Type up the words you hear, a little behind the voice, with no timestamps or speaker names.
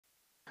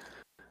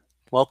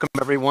Welcome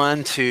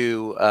everyone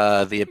to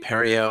the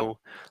Apereo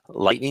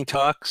Lightning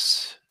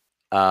Talks.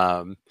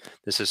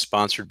 This is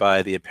sponsored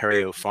by the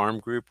Apereo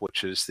Farm Group,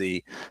 which is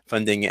the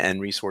funding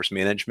and resource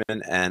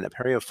management. And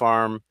Apereo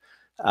Farm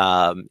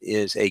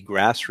is a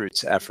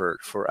grassroots effort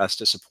for us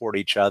to support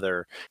each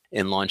other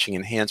in launching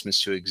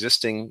enhancements to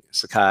existing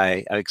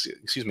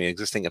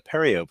existing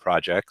Apereo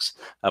projects,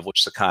 of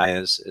which Sakai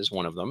is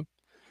one of them.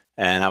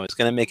 And I was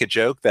going to make a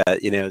joke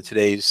that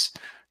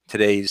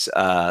today's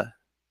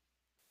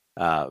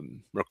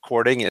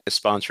recording is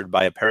sponsored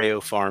by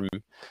Apereo Farm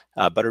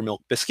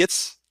Buttermilk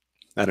Biscuits.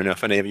 I don't know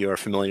if any of you are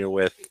familiar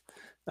with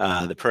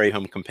the Prairie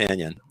Home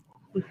Companion.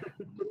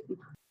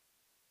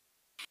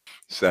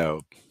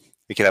 So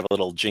we could have a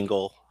little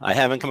jingle. I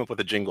haven't come up with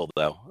a jingle,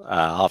 though.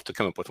 I'll have to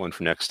come up with one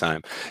for next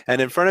time.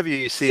 And in front of you,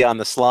 you see on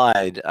the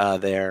slide,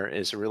 there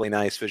is a really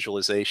nice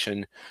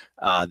visualization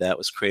that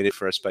was created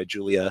for us by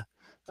Julia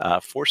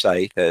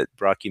Forsyth at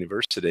Brock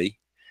University.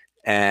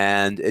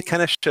 And it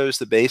kind of shows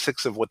the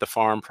basics of what the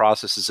farm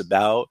process is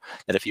about,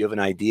 that if you have an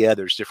idea,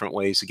 there's different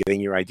ways of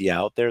getting your idea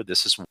out there.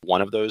 This is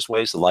one of those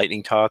ways, the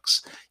lightning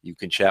talks. You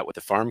can chat with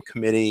the farm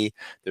committee.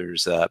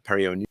 There's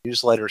Apereo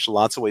newsletters, so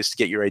lots of ways to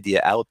get your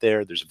idea out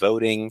there. There's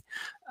voting.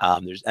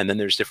 And then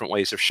there's different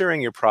ways of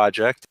sharing your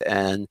project.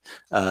 And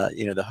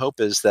the hope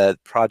is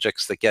that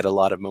projects that get a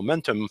lot of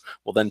momentum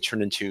will then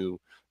turn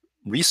into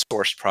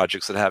resource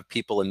projects that have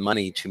people and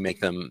money to make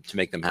them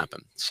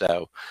happen.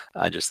 So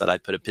I just thought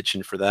I'd put a pitch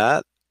in for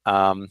that.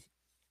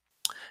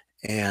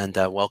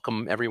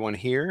 Welcome everyone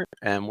here.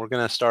 And we're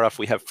going to start off.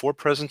 We have 4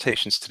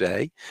 presentations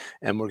today,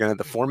 and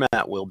the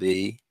format will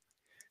be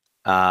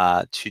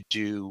to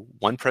do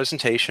one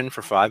presentation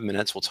for 5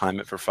 minutes. We'll time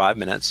it for 5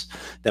 minutes.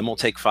 Then we'll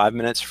take 5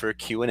 minutes for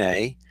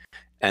Q&A.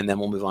 And then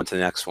we'll move on to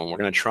the next one. We're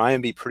going to try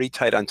and be pretty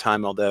tight on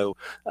time, although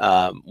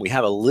we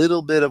have a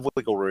little bit of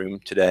wiggle room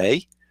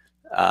today.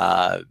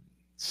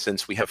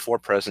 Since we have 4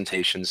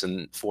 presentations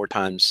and 4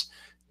 times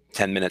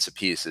 10 minutes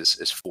apiece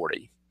is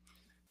 40.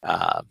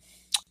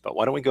 But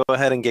why don't we go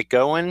ahead and get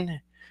going?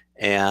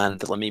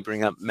 And let me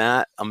bring up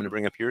Matt. I'm going to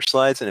bring up your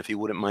slides. And if you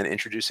wouldn't mind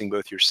introducing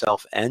both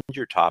yourself and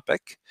your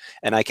topic.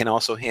 And I can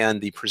also hand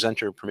the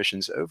presenter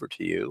permissions over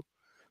to you.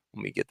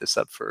 Let me get this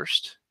up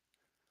first.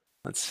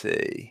 Let's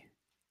see.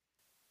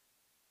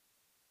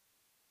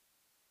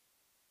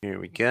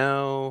 Here we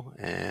go.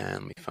 And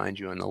let me find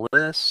you on the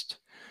list.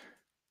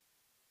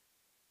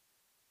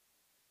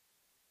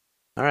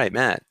 All right,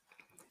 Matt,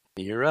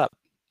 you're up.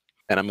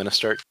 And I'm going to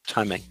start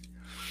timing.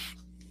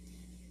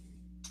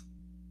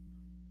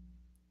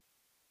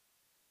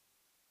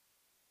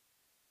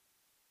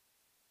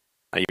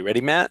 Are you ready,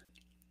 Matt?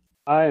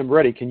 I am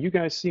ready. Can you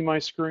guys see my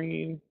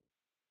screen?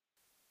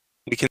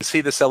 We can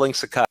see the Selling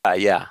Sakai,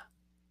 yeah.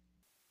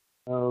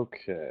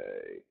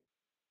 Okay.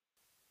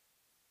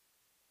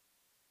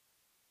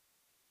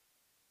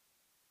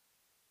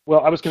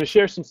 Well, I was going to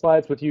share some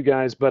slides with you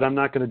guys, but I'm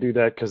not going to do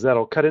that because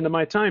that'll cut into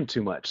my time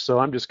too much. So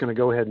I'm just going to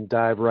go ahead and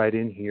dive right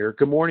in here.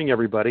 Good morning,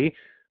 everybody.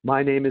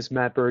 My name is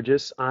Matt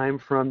Burgess. I'm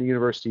from the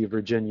University of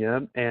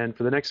Virginia. And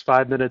for the next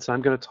 5 minutes,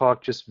 I'm going to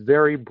talk just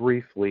very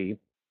briefly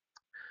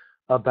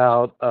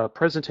about a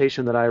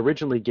presentation that I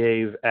originally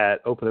gave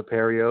at Open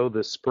Apereo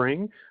this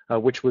spring,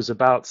 which was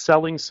about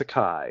selling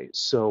Sakai,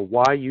 so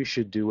why you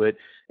should do it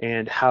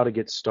and how to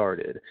get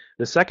started.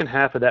 The second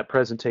half of that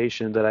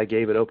presentation that I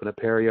gave at Open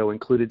Apereo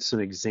included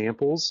some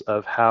examples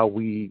of how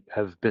we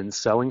have been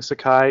selling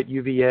Sakai at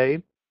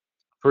UVA.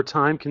 For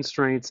time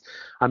constraints,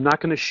 I'm not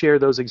going to share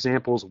those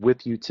examples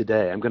with you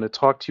today. I'm going to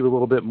talk to you a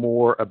little bit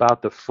more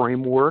about the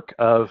framework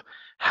of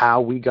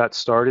how we got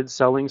started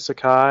selling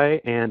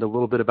Sakai and a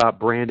little bit about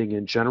branding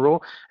in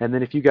general. And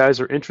then if you guys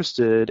are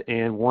interested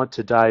and want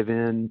to dive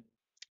in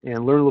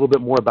and learn a little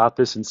bit more about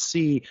this and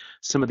see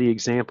some of the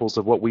examples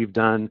of what we've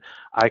done,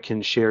 I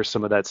can share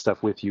some of that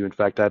stuff with you. In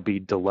fact, I'd be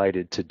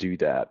delighted to do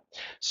that.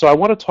 So I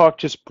want to talk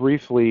just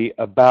briefly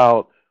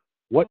about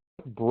what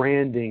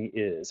branding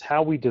is,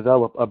 how we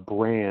develop a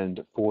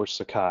brand for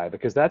Sakai,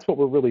 because that's what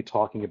we're really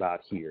talking about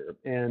here.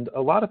 And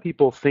a lot of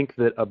people think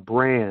that a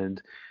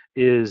brand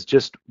is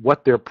just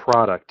what their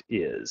product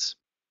is.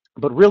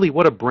 But really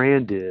what a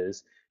brand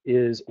is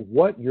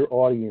what your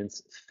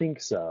audience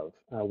thinks of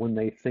when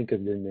they think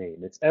of your name.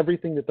 It's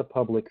everything that the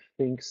public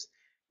thinks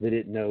that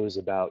it knows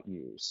about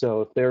you.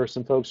 So if there are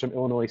some folks from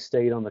Illinois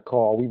State on the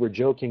call, we were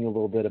joking a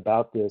little bit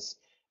about this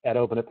at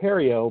Open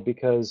Apereo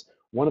because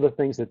one of the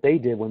things that they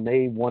did when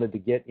they wanted to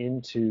get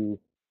into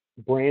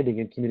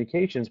branding and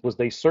communications was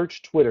they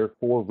searched Twitter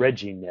for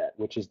ReggieNet,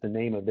 which is the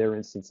name of their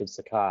instance of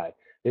Sakai.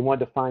 They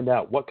wanted to find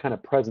out what kind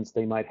of presence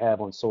they might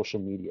have on social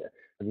media.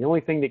 And the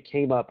only thing that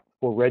came up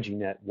for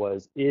ReggieNet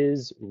was,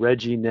 is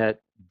ReggieNet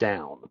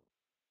down?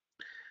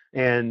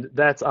 And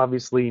that's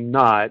obviously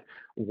not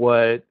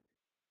what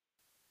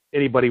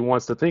anybody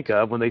wants to think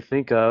of when they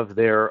think of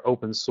their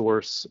open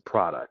source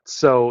product.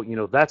 So,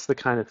 that's the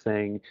kind of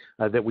thing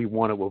that we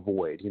want to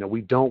avoid.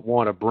 We don't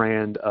want a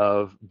brand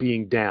of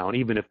being down,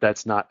 even if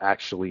that's not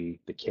actually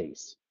the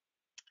case.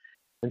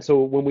 And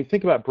so when we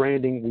think about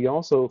branding, we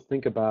also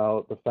think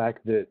about the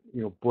fact that,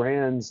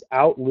 brands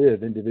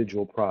outlive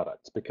individual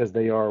products because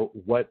they are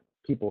what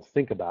people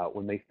think about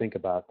when they think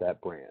about that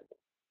brand.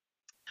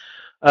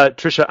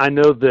 Tricia, I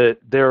know that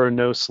there are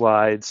no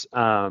slides,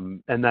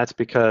 and that's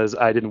because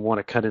I didn't want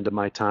to cut into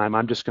my time.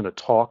 I'm just going to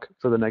talk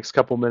for the next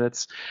couple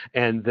minutes,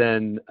 and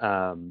then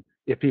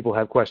if people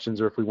have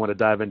questions or if we want to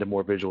dive into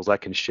more visuals, I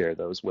can share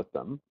those with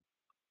them.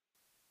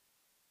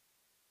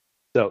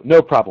 So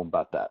no problem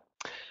about that.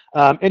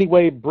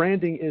 Anyway,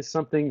 branding is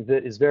something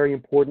that is very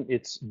important.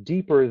 It's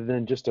deeper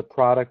than just a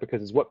product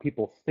because it's what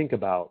people think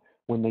about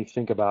when they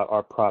think about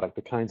our product,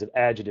 the kinds of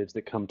adjectives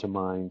that come to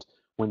mind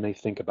when they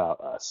think about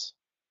us.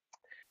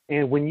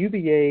 And when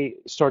UVA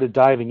started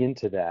diving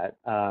into that,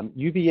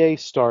 UVA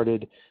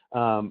started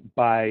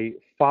by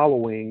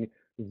following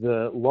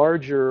the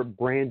larger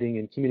branding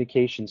and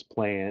communications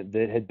plan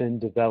that had been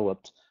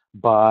developed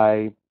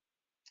by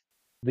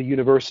the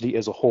university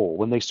as a whole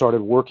when they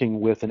started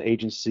working with an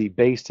agency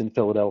based in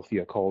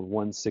Philadelphia called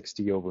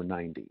 160 over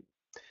 90.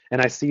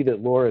 And I see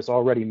that Laura is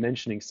already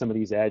mentioning some of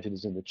these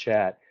adjectives in the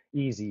chat.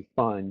 Easy,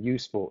 fun,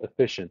 useful,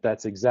 efficient.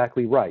 That's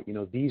exactly right.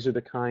 These are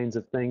the kinds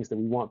of things that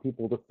we want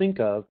people to think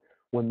of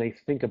when they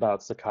think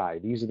about Sakai.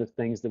 These are the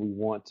things that we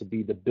want to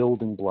be the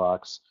building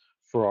blocks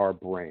for our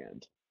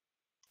brand.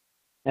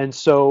 And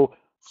so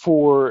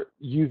for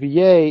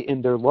UVA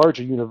in their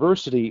larger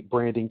university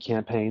branding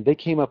campaign, they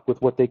came up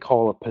with what they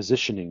call a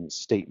positioning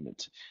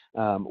statement,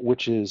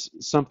 which is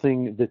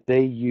something that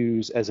they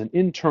use as an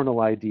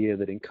internal idea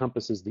that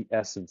encompasses the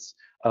essence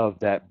of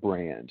that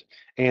brand.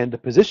 And the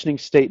positioning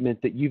statement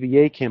that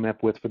UVA came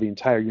up with for the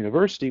entire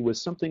university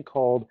was something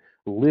called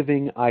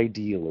living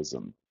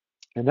idealism.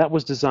 And that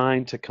was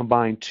designed to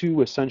combine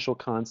two essential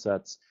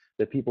concepts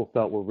that people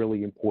felt were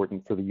really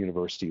important for the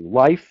university: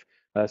 life,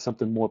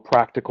 something more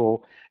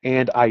practical,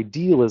 and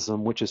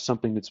idealism, which is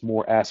something that's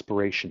more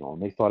aspirational.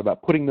 And they thought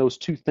about putting those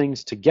two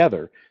things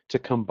together to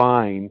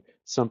combine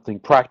something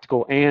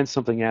practical and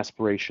something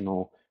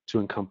aspirational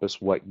to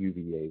encompass what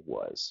UVA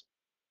was.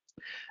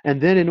 And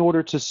then in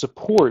order to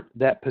support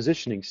that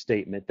positioning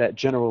statement, that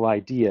general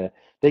idea,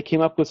 they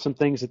came up with some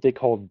things that they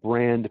called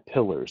brand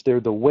pillars. They're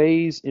the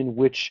ways in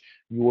which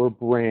your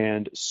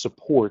brand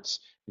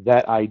supports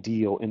that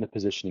ideal in the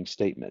positioning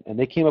statement. And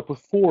they came up with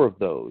four of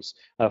those,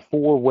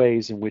 four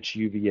ways in which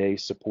UVA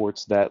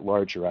supports that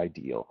larger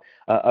ideal.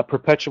 A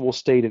perpetual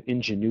state of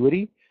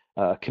ingenuity,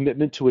 a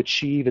commitment to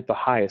achieve at the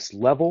highest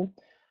level,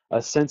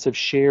 a sense of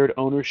shared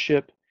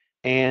ownership,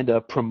 and a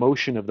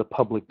promotion of the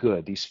public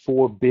good. These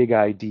four big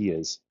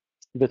ideas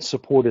that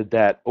supported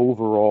that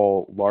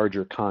overall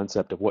larger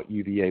concept of what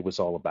UVA was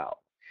all about.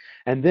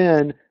 And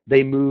then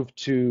they moved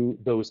to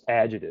those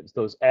adjectives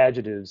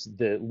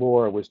that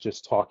Laura was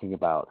just talking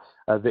about,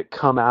 that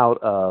come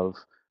out of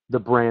the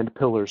brand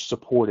pillars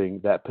supporting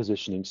that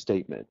positioning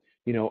statement.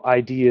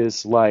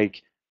 Ideas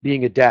like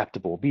being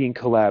adaptable, being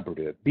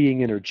collaborative,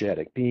 being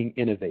energetic, being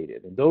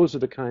innovative. And those are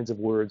the kinds of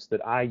words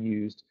that I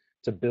used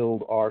to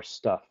build our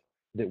stuff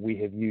that we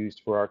have used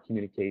for our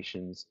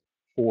communications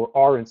for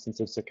our instance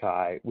of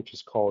Sakai, which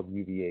is called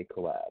UVA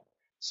Collab.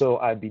 So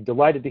I'd be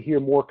delighted to hear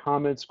more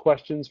comments,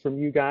 questions from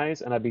you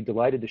guys, and I'd be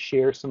delighted to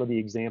share some of the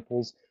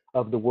examples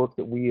of the work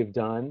that we have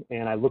done.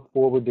 And I look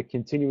forward to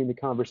continuing the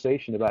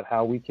conversation about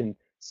how we can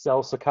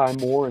sell Sakai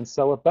more and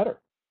sell it better.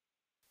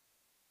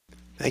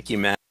 Thank you,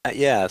 Matt.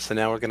 Yeah, so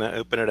now we're going to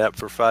open it up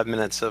for 5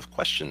 minutes of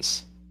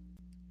questions.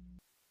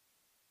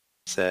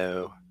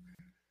 So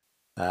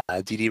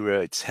Dee Dee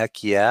wrote,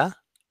 heck yeah,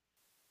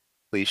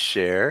 please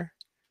share.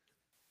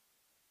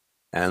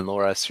 And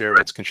Laura Sierra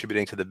writes,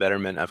 contributing to the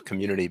betterment of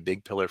community,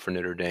 big pillar for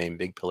Notre Dame,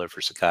 big pillar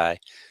for Sakai.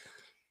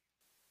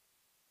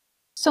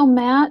 So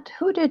Matt,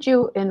 who did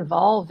you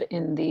involve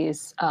in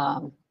these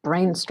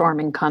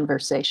brainstorming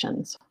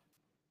conversations?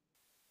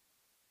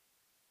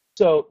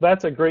 So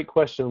that's a great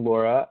question,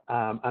 Laura.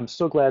 I'm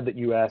so glad that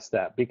you asked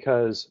that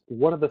because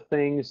one of the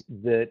things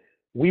that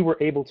we were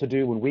able to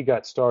do when we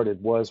got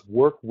started was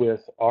work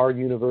with our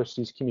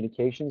university's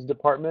communications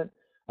department.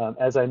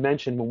 As I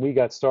mentioned, when we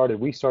got started,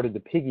 we started to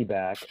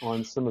piggyback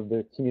on some of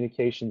the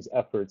communications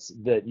efforts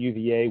that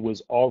UVA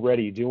was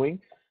already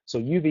doing. So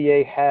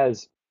UVA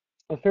has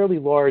a fairly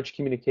large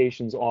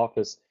communications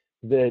office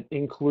that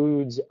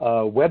includes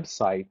a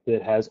website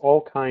that has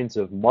all kinds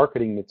of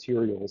marketing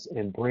materials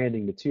and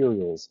branding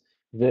materials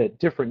that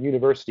different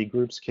university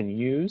groups can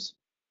use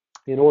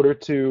in order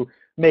to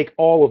make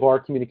all of our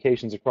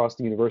communications across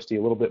the university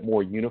a little bit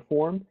more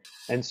uniform.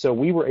 And so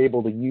we were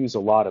able to use a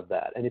lot of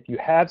that. And if you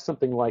have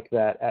something like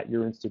that at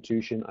your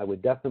institution, I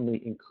would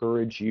definitely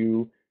encourage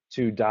you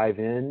to dive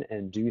in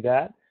and do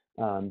that,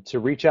 to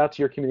reach out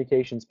to your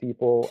communications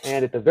people,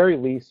 and at the very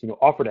least,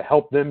 offer to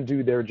help them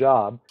do their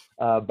job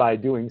by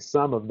doing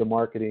some of the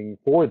marketing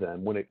for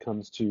them when it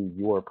comes to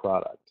your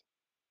product.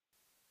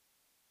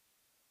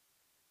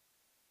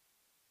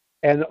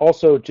 And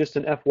also, just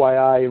an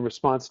FYI, in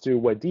response to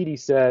what Dee Dee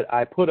said,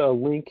 I put a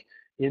link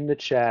in the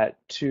chat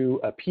to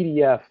a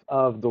PDF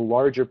of the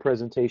larger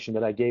presentation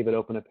that I gave at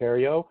Open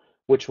Apereo,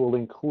 which will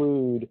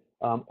include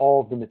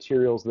all of the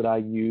materials that I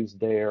use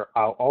there.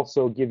 I'll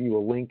also give you a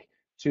link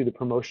to the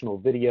promotional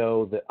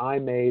video that I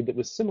made that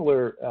was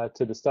similar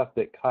to the stuff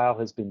that Kyle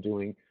has been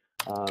doing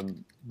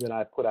that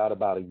I put out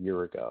about a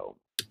year ago.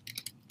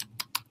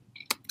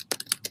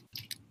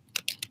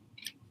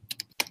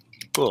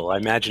 Cool. I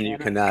imagine you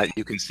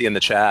can see in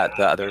the chat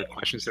the other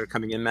questions that are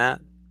coming in,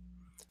 Matt.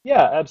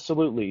 Yeah,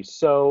 absolutely.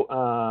 So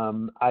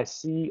I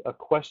see a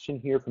question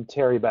here from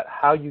Terry about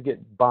how you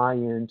get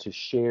buy-in to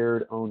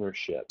shared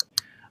ownership.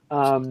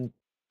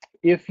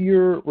 If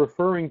you're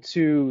referring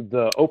to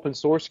the open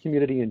source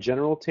community in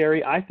general,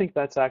 Terry, I think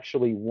that's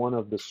actually one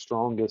of the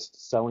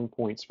strongest selling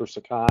points for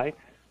Sakai.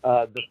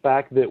 The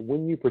fact that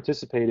when you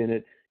participate in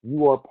it,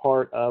 you are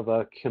part of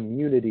a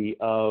community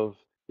of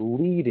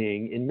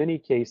leading, in many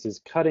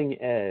cases,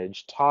 cutting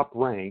edge, top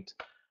ranked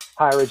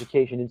higher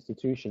education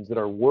institutions that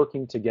are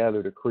working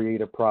together to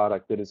create a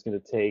product that is going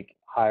to take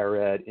higher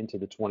ed into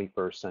the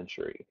 21st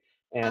century.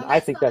 And I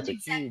think that's a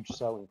huge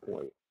selling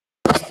point.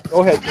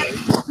 Go ahead, Terry.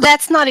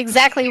 That's not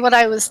exactly what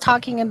I was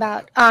talking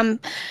about.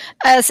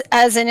 As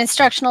an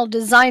instructional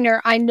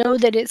designer, I know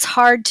that it's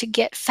hard to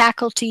get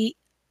faculty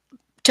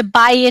to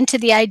buy into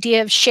the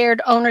idea of shared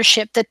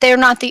ownership, that they're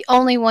not the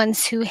only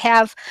ones who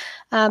have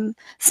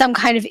some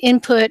kind of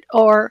input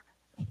or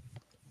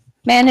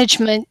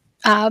management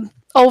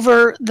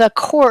over the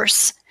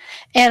course.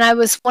 And I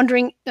was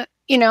wondering,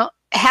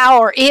 how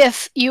or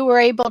if you were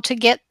able to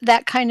get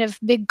that kind of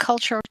big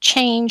cultural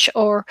change,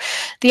 or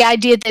the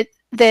idea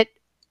that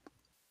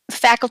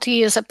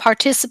faculty is a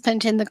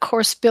participant in the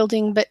course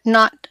building, but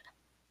not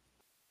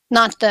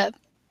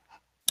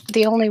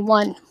the only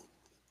one.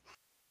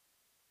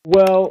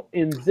 Well,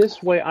 in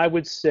this way, I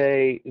would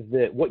say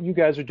that what you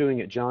guys are doing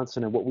at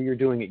Johnson and what we are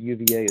doing at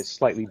UVA is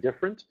slightly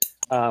different,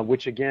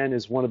 which again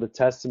is one of the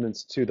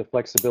testaments to the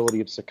flexibility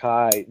of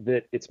Sakai,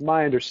 that it's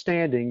my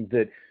understanding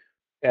that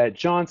at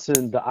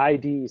Johnson, the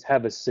IDs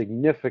have a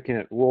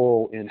significant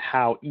role in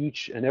how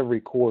each and every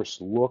course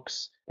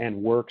looks and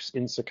works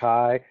in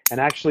Sakai. And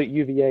actually at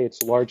UVA,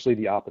 it's largely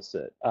the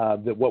opposite.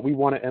 That what we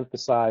want to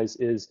emphasize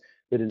is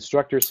that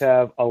instructors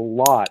have a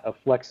lot of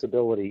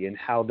flexibility in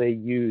how they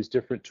use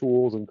different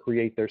tools and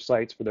create their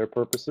sites for their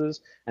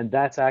purposes. And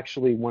that's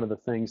actually one of the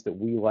things that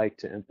we like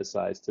to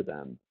emphasize to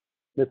them,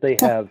 that they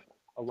have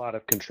a lot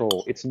of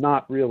control. It's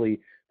not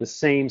really the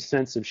same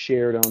sense of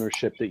shared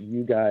ownership that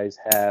you guys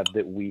have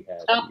that we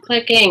have. Stop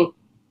clicking.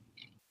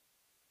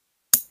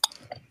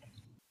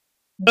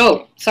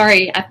 Oh,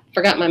 sorry, I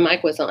forgot my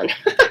mic was on.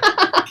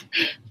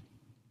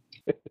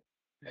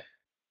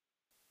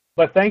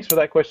 But thanks for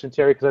that question,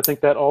 Terry, because I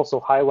think that also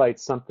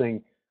highlights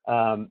something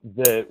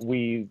that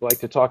we like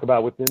to talk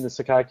about within the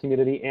Sakai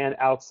community and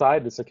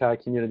outside the Sakai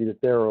community,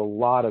 that there are a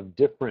lot of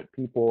different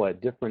people at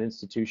different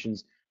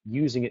institutions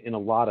using it in a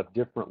lot of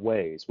different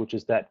ways, which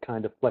is that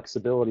kind of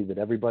flexibility that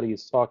everybody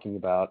is talking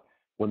about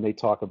when they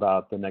talk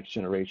about the next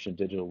generation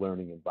digital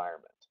learning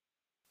environment.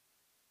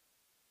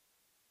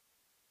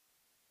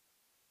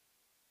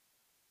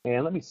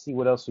 And let me see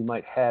what else we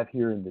might have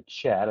here in the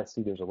chat. I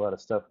see there's a lot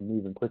of stuff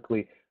moving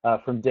quickly.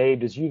 From Dave,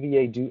 does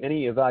UVA do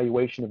any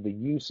evaluation of the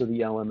use of the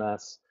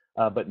LMS,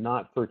 but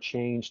not for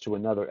change to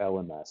another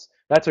LMS?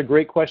 That's a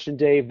great question,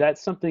 Dave.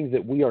 That's something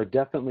that we are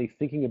definitely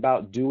thinking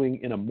about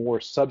doing in a more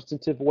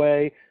substantive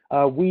way.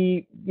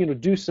 We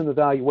do some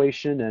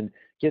evaluation and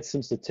get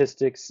some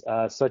statistics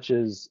such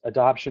as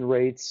adoption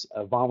rates,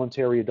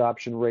 voluntary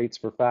adoption rates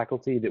for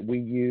faculty that we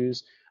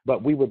use.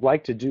 But we would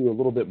like to do a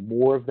little bit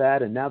more of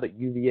that. And now that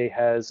UVA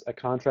has a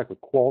contract with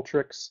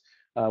Qualtrics,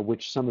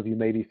 which some of you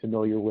may be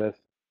familiar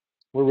with,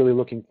 we're really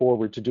looking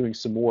forward to doing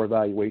some more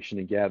evaluation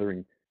and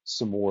gathering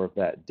some more of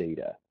that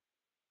data.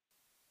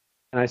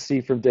 And I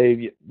see from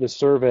Dave, the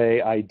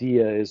survey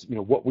idea is,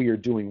 what we are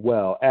doing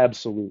well.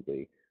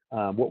 Absolutely.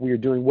 What we are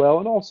doing well,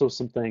 and also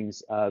some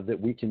things that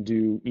we can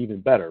do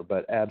even better,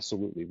 but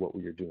absolutely what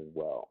we are doing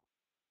well.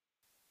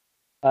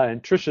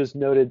 And Trisha's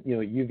noted,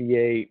 at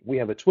UVA, we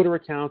have a Twitter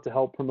account to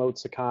help promote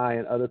Sakai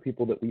and other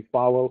people that we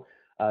follow.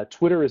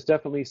 Twitter is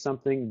definitely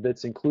something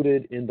that's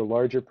included in the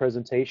larger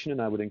presentation, and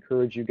I would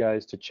encourage you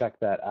guys to check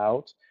that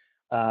out.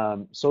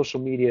 Social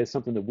media is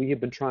something that we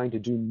have been trying to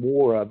do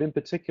more of, in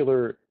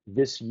particular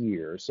this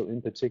year. So in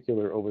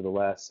particular over the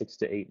last 6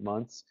 to 8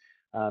 months.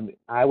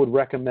 I would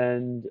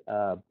recommend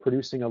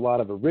producing a lot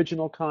of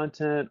original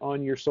content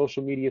on your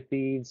social media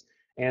feeds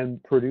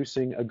and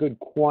producing a good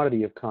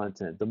quantity of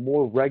content. The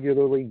more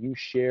regularly you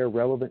share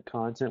relevant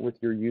content with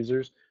your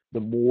users, the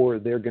more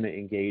they're going to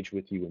engage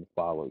with you and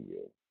follow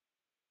you.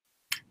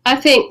 I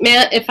think,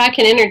 Matt, if I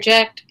can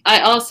interject, I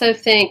also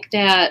think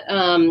that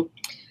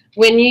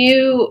when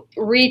you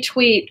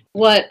retweet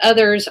what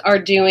others are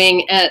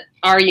doing at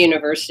our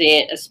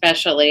university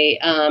especially,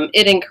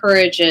 it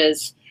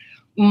encourages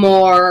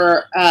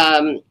more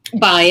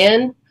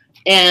buy-in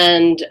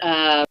and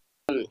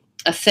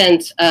a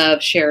sense of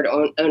shared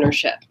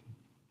ownership.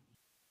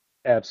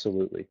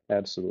 Absolutely,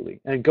 absolutely.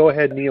 And go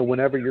ahead, Neil,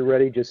 whenever you're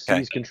ready, just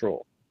seize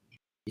control.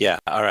 Yeah.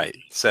 All right.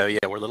 So yeah,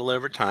 we're a little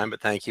over time,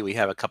 but thank you. We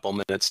have a couple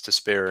minutes to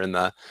spare in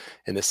the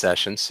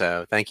session.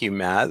 So thank you,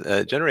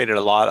 Matt. Generated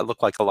a lot. It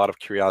looked like a lot of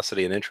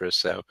curiosity and interest.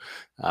 So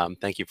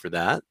thank you for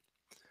that.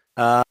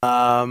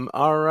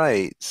 All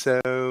right.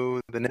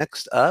 So the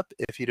next up,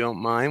 if you don't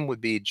mind,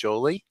 would be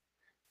Jolie,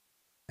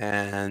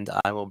 and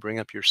I will bring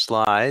up your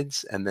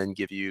slides and then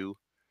give you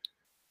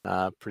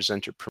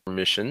presenter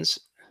permissions.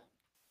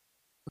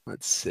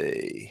 Let's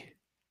see.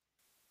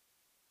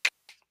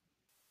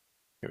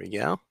 Here we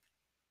go.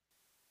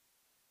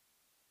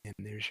 And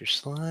there's your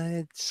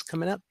slides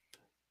coming up,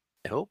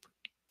 I hope.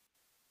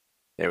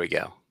 There we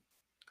go.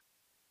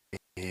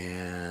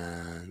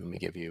 And let me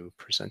give you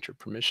presenter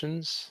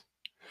permissions.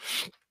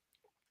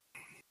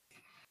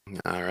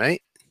 All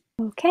right.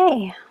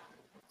 Okay.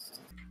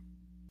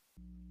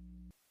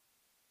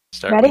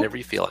 Start Ready? whenever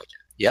you feel like it.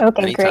 Yep,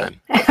 Okay,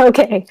 anytime. great.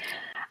 Okay.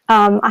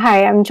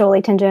 Hi, I'm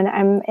Jolie Tingen.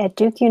 I'm at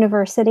Duke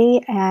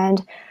University,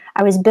 and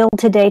I was billed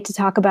today to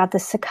talk about the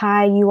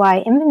Sakai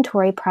UI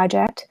inventory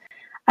project.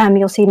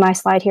 You'll see my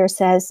slide here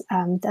says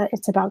that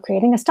it's about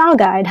creating a style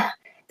guide.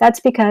 That's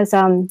because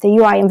the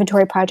UI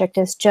inventory project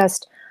is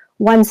just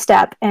one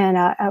step in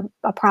a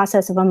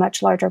process of a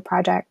much larger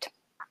project.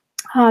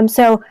 So I'm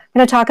going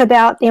to talk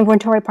about the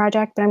inventory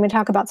project, but I'm going to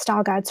talk about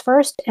style guides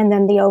first, and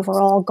then the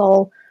overall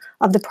goal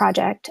of the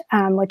project,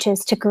 which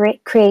is to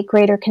create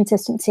greater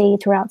consistency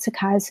throughout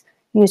Sakai's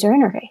user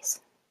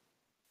interface.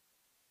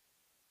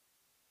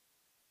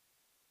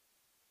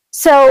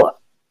 So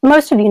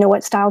most of you know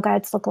what style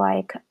guides look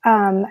like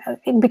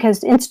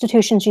because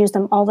institutions use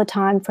them all the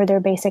time for their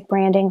basic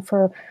branding,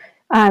 for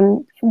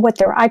what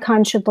their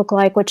icons should look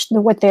like, what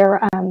their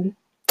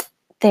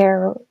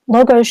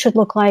logos should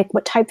look like,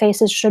 what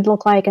typefaces should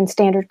look like, and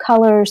standard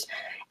colors.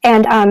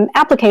 And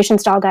application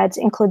style guides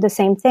include the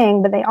same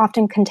thing, but they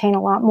often contain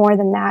a lot more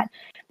than that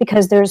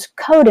because there's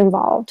code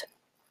involved.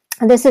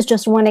 And this is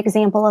just one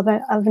example of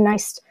a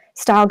nice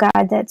style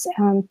guide that's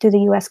through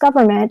the US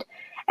government.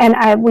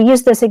 And we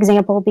use this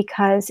example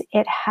because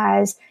it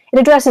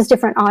addresses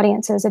different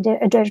audiences. It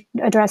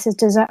addresses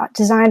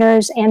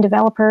designers and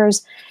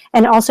developers,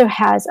 and also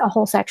has a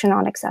whole section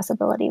on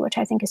accessibility, which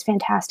I think is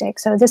fantastic.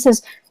 So this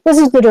is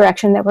the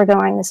direction that we're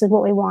going. This is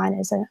what we want,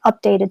 is an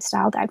updated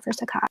style guide for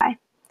Sakai.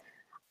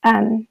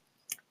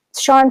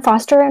 Sean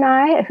Foster and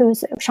I,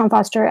 who's Sean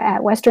Foster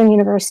at Western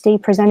University,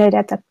 presented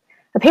at the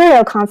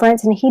Apereo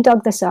conference, and he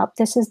dug this up.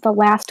 This is the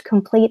last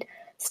complete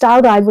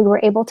style guide we were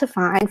able to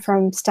find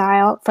from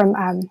Sakai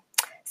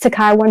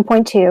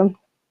 1.2.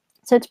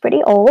 So it's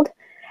pretty old.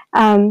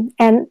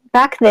 And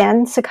back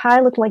then,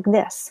 Sakai looked like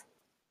this.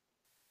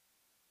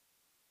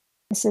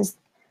 This is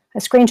a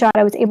screenshot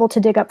I was able to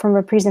dig up from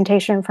a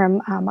presentation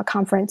from a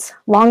conference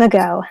long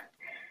ago.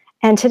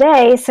 And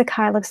today,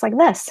 Sakai looks like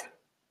this,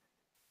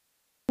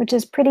 which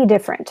is pretty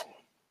different.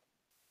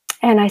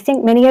 And I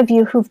think many of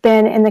you who've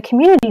been in the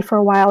community for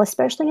a while,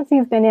 especially if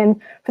you've been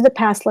in for the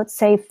past, let's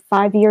say,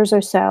 5 years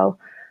or so,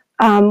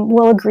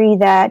 will agree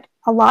that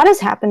a lot has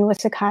happened with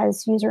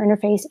Sakai's user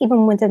interface,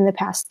 even within the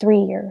past 3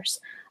 years.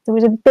 There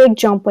was a big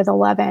jump with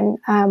 11,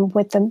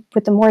 with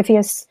the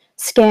Morpheus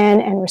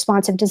skin and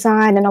responsive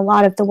design, and a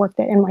lot of the work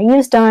that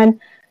NYU's done.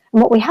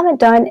 And what we haven't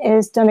done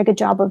is done a good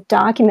job of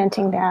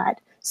documenting that,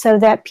 so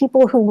that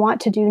people who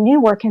want to do new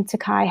work in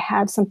Sakai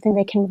have something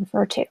they can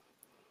refer to.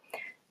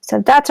 So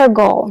that's our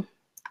goal.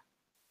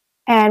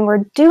 And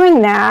we're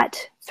doing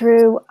that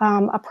through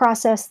a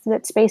process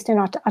that's based in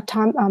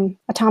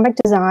atomic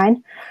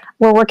design.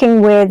 We're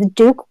working with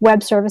Duke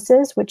Web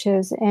Services, which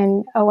is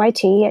in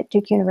OIT at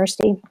Duke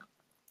University,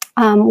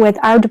 with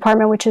our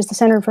department, which is the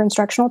Center for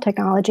Instructional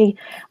Technology.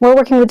 We're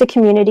working with the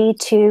community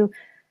to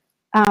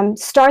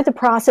start the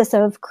process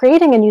of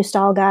creating a new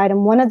style guide.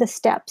 And one of the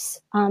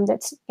steps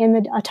that's in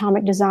the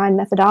atomic design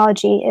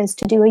methodology is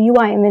to do a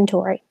UI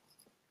inventory.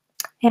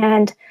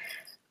 And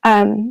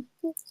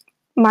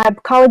my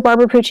colleague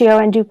Barbara Puccio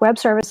and Duke Web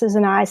Services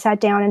and I sat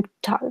down and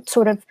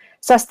sort of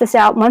sussed this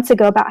out months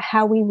ago about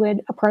how we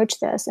would approach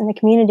this in the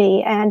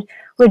community. And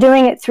we're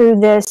doing it through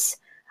this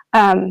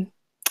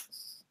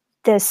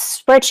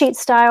spreadsheet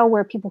style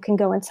where people can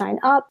go and sign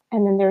up,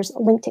 and then there's a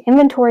link to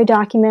inventory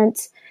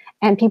documents,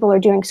 and people are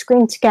doing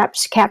screen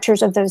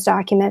captures of those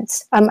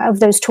documents, of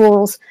those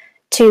tools,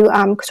 to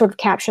sort of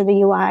capture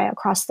the UI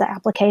across the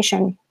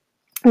application.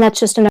 And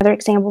that's just another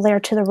example there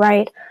to the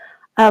right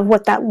of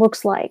what that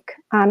looks like.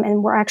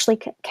 And we're actually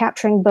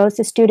capturing both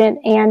the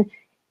student and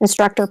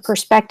instructor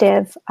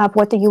perspective of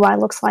what the UI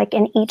looks like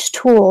in each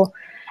tool.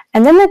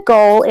 And then the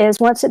goal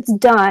is, once it's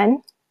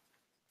done,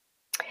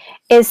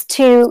 is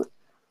to,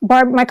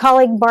 my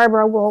colleague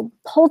Barbara will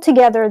pull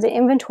together the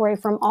inventory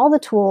from all the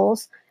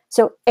tools.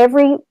 So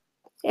every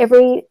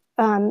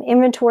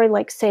inventory,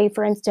 like say,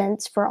 for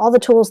instance, for all the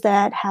tools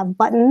that have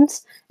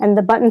buttons, and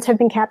the buttons have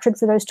been captured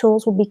for those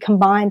tools, will be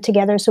combined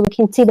together so we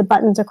can see the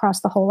buttons across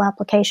the whole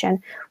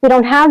application. We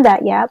don't have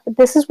that yet, but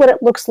this is what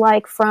it looks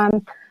like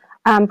from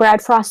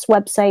Brad Frost's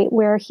website,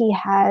 where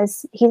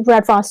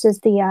Brad Frost is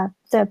the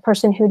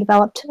person who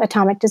developed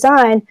Atomic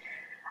Design.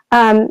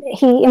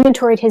 he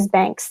inventoried his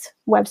bank's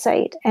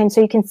website. And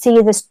so you can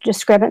see this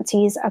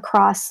discrepancies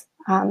across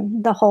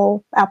the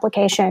whole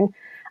application.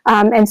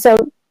 And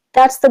so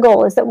that's the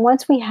goal, is that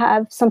once we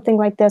have something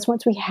like this,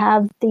 once we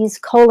have these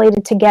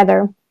collated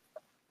together,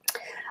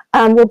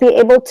 we'll be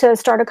able to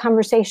start a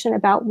conversation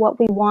about what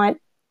we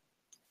want,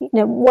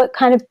 what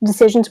kind of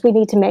decisions we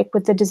need to make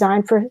with the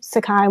design for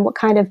Sakai, and what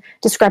kind of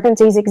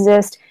discrepancies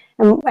exist,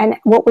 and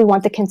what we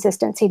want the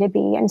consistency to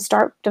be, and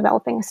start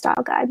developing a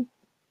style guide.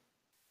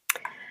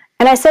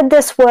 And I said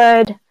this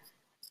would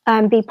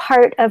be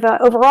part of an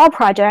overall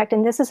project,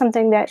 and this is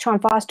something that Sean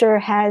Foster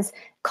has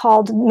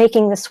called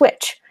making the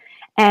switch.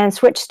 And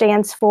SWITCH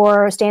stands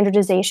for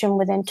standardization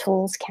within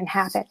tools can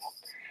happen.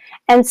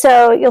 And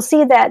so you'll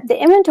see that the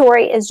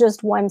inventory is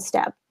just one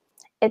step.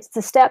 It's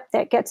the step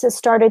that gets us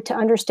started to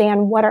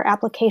understand what our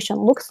application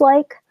looks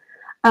like.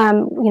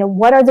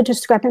 What are the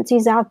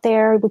discrepancies out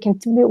there?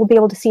 We'll be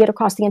able to see it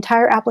across the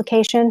entire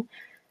application.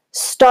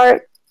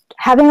 Start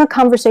having a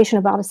conversation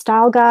about a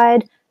style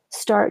guide.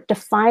 Start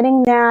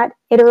defining that,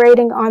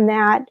 iterating on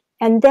that.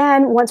 And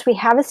then once we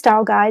have a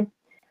style guide,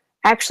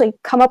 actually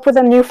come up with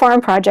a new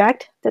farm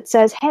project that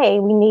says, hey,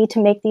 we need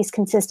to make these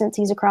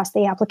consistencies across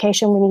the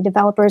application. We need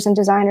developers and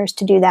designers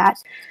to do that.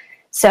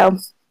 So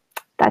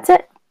that's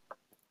it.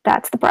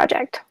 That's the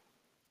project.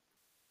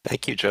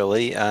 Thank you,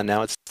 Jolie.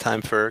 Now it's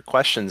time for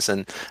questions.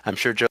 And I'm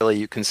sure, Jolie,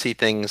 you can see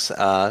things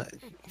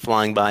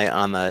flying by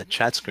on the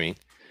chat screen.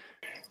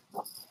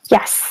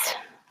 Yes.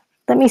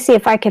 Let me see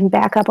if I can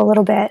back up a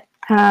little bit.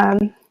 Yeah,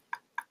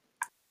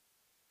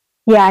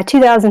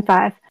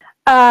 2005.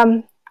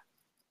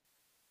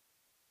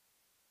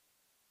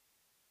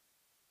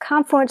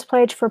 Confluence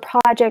page for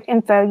project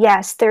info.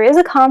 Yes, there is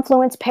a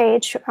Confluence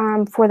page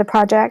for the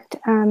project.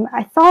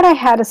 I thought I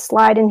had a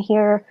slide in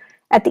here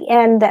at the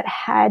end that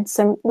had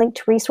some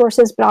linked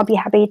resources, but I'll be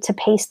happy to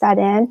paste that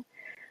in.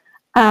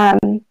 I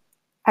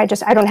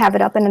don't have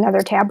it up in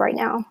another tab right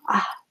now.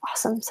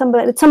 Awesome.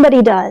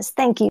 Somebody does.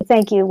 Thank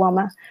you,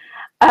 Wilma.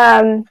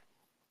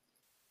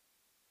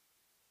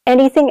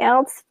 Anything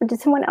else? Did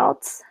someone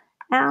else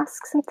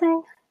ask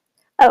something?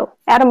 Oh,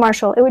 Adam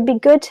Marshall, it would be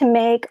good to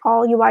make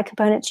all UI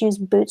components use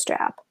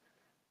Bootstrap.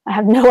 I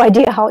have no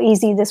idea how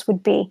easy this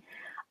would be.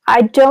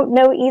 I don't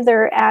know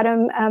either,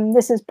 Adam.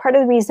 This is part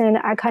of the reason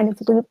I kind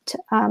of looped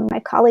my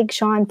colleague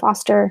Sean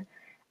Foster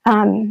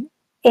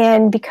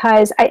in,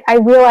 because I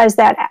realized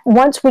that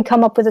once we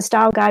come up with a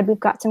style guide, we've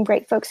got some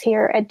great folks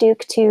here at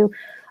Duke to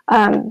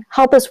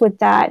help us with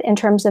that in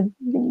terms of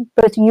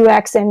both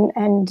UX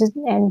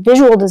and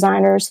visual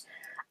designers,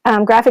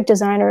 graphic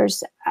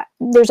designers.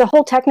 There's a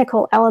whole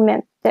technical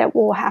element that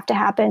will have to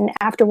happen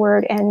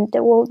afterward, and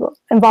that will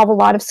involve a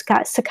lot of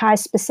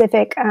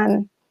Sakai-specific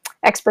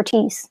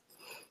expertise.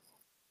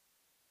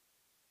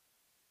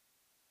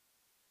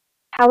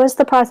 How is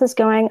the process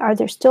going? Are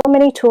there still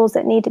many tools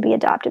that need to be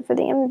adopted for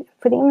the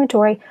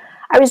inventory?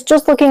 I was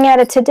just looking at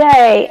it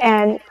today,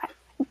 and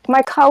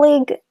my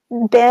colleague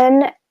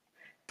Ben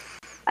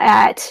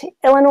at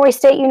Illinois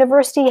State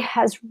University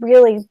has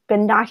really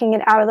been knocking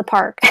it out of the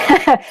park.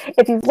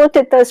 If you've looked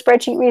at the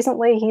spreadsheet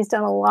recently, he's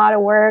done a lot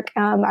of work.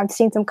 I've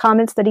seen some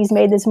comments that he's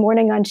made this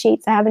morning on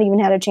sheets I haven't even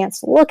had a chance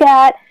to look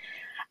at.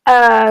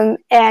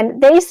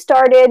 And they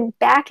started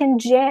back in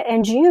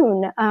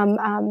June.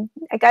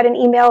 I got an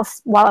email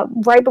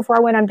right before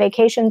I went on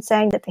vacation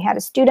saying that they had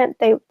a student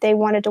they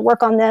wanted to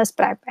work on this,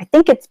 but I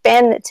think it's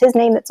Ben, it's his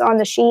name that's on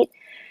the sheet.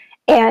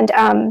 And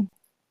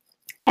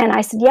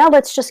I said, yeah,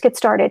 let's just get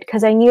started,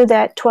 because I knew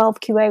that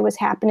 12 QA was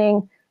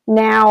happening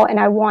now, and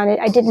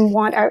I didn't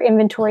want our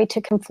inventory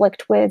to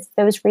conflict with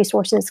those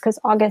resources, because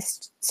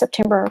August,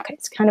 September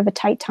is kind of a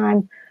tight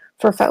time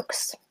for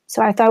folks.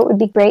 So I thought it would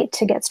be great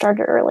to get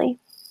started early.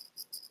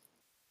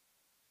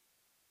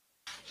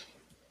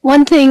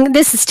 One thing,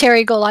 this is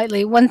Terry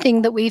Golightly, one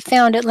thing that we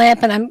found at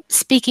LAMP, and I'm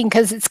speaking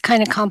because it's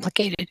kind of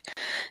complicated,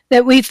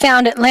 that we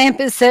found at LAMP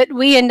is that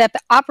we end up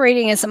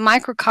operating as a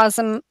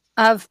microcosm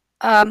of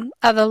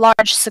the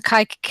large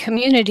Sakai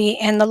community,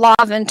 and the law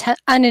of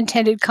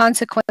unintended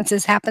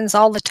consequences happens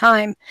all the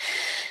time.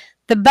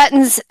 The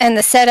buttons and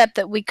the setup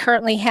that we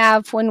currently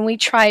have when we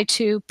try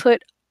to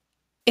put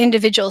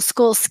individual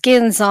school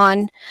skins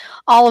on,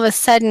 all of a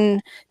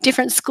sudden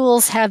different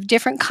schools have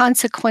different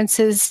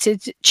consequences to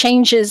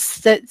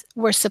changes that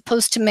were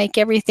supposed to make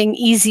everything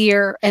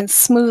easier and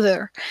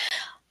smoother.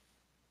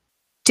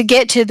 To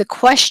get to the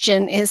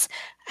question is,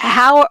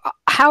 how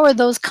are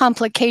those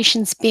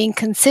complications being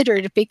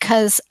considered?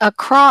 Because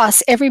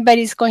across,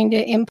 everybody's going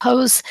to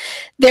impose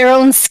their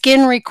own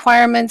skin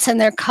requirements and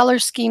their color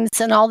schemes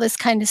and all this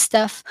kind of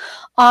stuff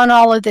on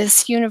all of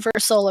this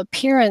universal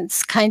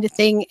appearance kind of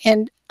thing.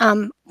 And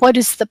what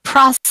is the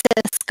process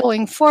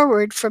going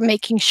forward for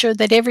making sure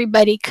that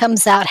everybody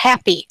comes out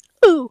happy?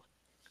 Ooh.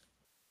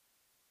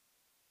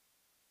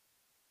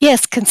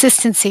 Yes,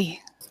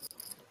 consistency.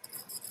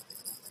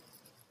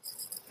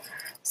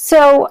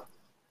 So,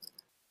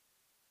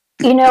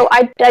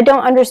 I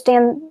don't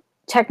understand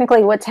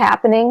technically what's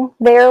happening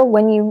there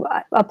when you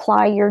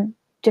apply your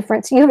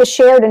difference. You have a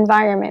shared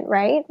environment,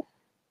 right?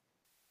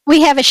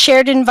 We have a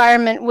shared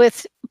environment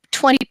with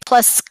 20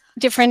 plus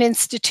different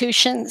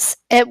institutions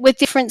with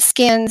different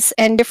skins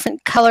and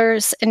different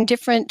colors and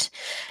different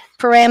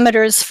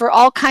parameters for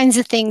all kinds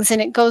of things,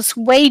 and it goes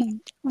way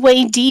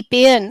deep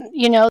in.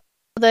 You know,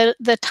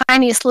 the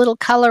tiniest little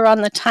color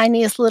on the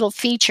tiniest little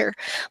feature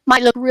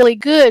might look really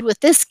good with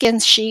this skin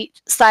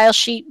style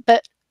sheet,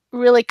 but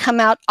really come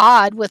out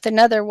odd with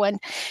another one,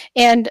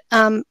 and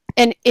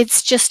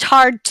it's just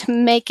hard to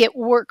make it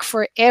work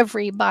for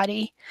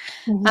everybody.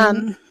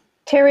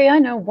 Terry, I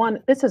know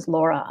this is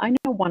Laura. I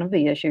know one of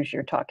the issues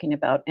you're talking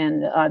about,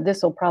 and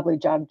this will probably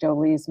jog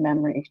Jolie's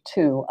memory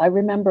too. I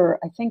remember,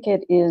 I think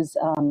it is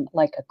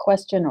like a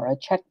question or a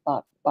check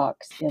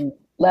box in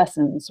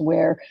lessons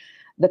where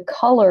the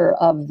color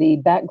of the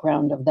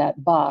background of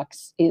that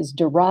box is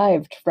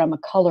derived from a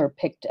color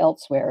picked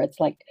elsewhere. It's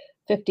like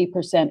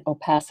 50%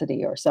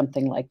 opacity or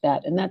something like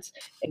that. And that's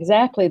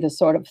exactly the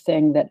sort of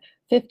thing that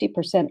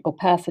 50%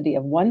 opacity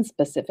of one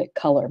specific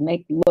color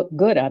make look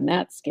good on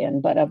that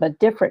skin, but of a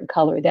different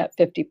color, that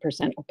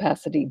 50%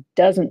 opacity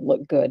doesn't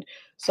look good.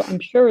 So I'm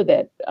sure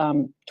that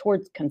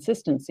towards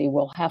consistency,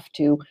 we'll have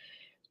to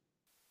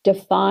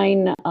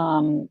define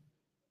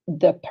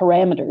the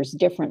parameters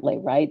differently,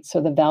 right? So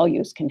the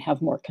values can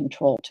have more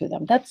control to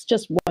them. That's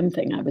just one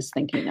thing I was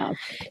thinking of.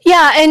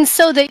 Yeah, and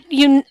so that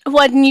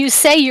when you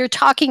say you're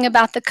talking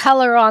about the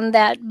color on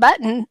that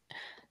button,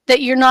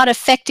 that you're not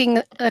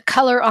affecting the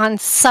color on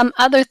some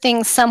other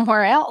thing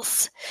somewhere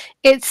else.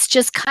 It's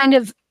just kind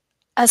of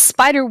a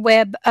spider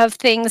web of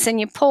things, and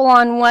you pull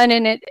on one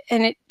and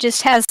it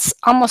just has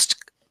almost,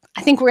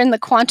 I think we're in the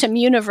quantum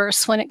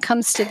universe when it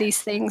comes to these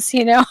things,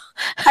 you know.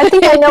 I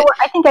think I know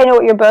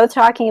what you're both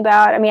talking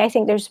about. I mean, I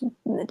think there's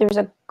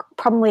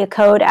probably a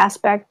code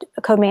aspect,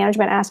 a code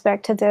management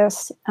aspect to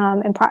this,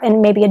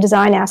 and maybe a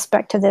design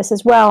aspect to this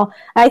as well.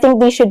 And I think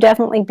these should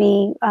definitely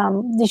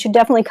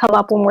come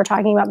up when we're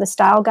talking about the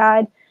style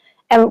guide,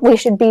 and we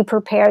should be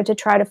prepared to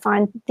try to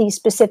find these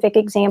specific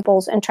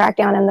examples and track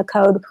down in the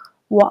code,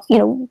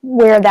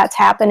 where that's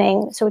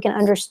happening, so we can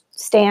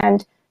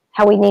understand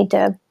how we need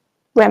to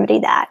remedy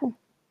that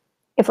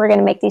if we're going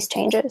to make these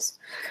changes.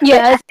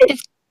 Yeah,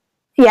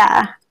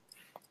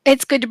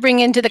 it's good to bring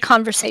into the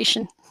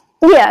conversation.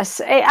 Yes,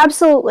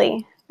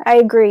 absolutely. I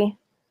agree.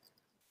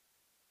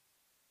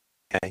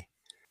 Okay.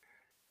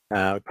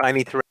 I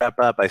need to wrap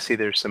up. I see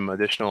there's some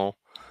additional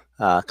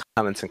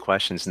comments and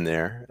questions in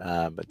there,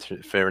 but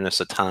to fairness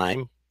of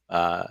time,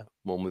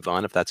 we'll move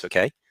on if that's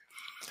okay.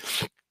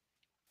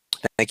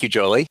 Thank you,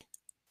 Jolie.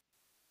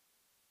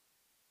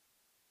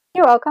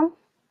 You're welcome.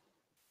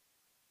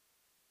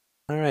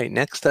 All right,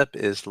 next up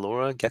is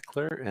Laura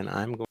Geckler, and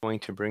I'm going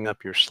to bring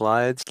up your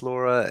slides,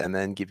 Laura, and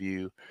then give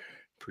you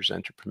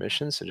presenter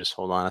permission. So just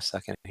hold on a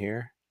second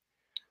here.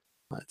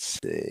 Let's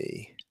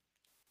see.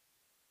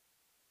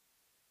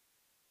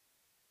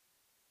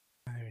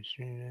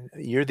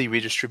 You're the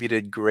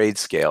redistributed grade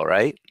scale,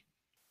 right?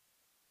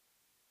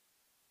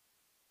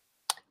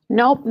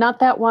 Nope, not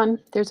that one.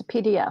 There's a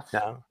PDF.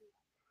 No.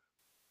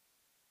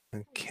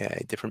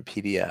 Okay, different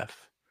PDF.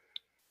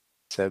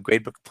 So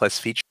Gradebook plus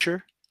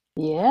feature.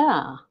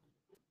 Yeah.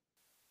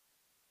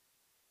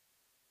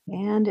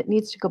 And it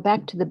needs to go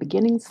back to the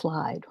beginning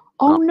slide.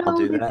 Oh no,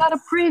 you've got a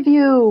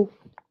preview.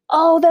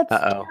 Oh, that's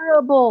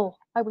terrible.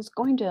 I was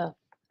going to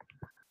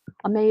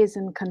amaze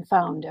and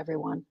confound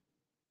everyone.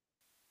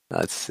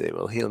 Let's see.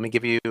 Well, let me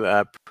give you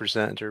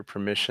presenter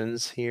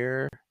permissions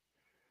here.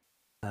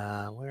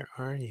 Where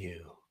are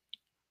you?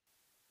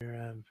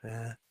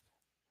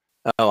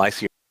 Oh, I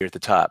see you're at the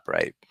top,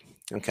 right?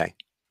 Okay.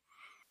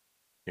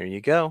 There you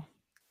go.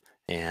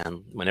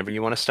 And whenever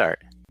you want to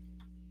start.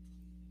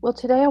 Well,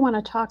 today I want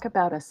to talk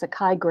about a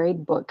Sakai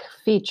Gradebook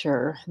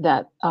feature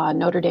that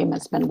Notre Dame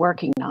has been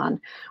working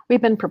on.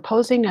 We've been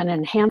proposing an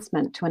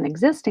enhancement to an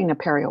existing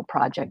Apereo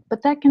project,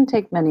 but that can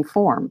take many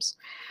forms.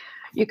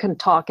 You can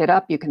talk it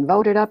up, you can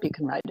vote it up, you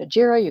can write a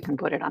JIRA, you can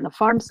put it on the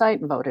farm site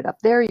and vote it up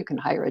there. You can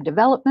hire a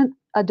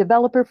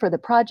developer for the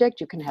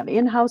project. You can have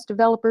in-house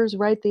developers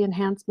write the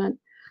enhancement.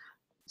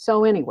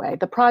 So anyway,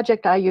 the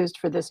project I used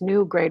for this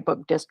new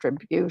gradebook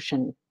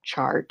distribution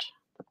chart,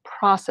 the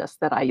process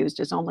that I used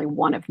is only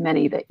one of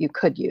many that you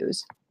could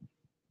use.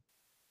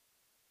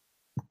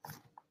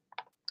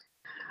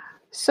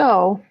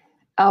 So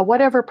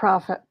whatever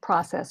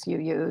process you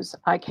use,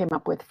 I came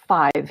up with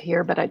 5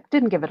 here, but I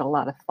didn't give it a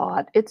lot of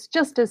thought. It's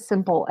just as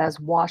simple as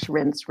wash,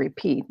 rinse,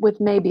 repeat with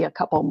maybe a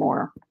couple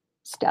more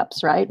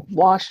steps, right?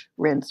 Wash,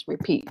 rinse,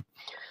 repeat.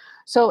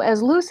 So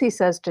as Lucy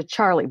says to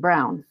Charlie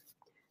Brown,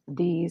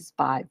 these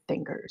 5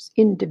 fingers,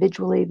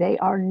 individually they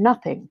are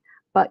nothing,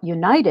 but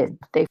united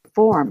they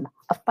form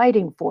a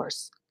fighting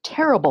force,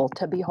 terrible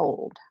to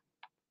behold.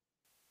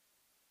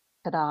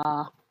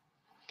 Ta-da.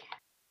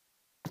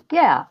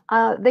 Yeah,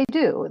 they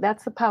do.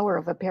 That's the power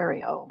of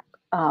Apereo.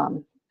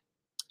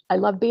 I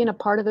love being a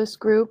part of this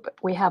group.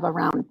 We have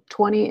around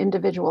 20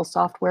 individual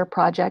software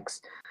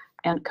projects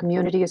and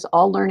communities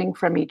all learning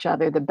from each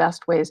other the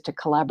best ways to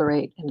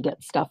collaborate and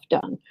get stuff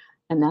done.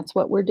 And that's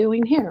what we're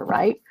doing here,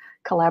 right?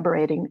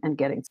 Collaborating and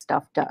getting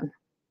stuff done.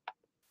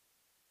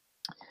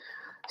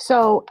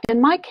 So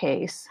in my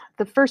case,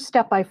 the first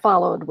step I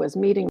followed was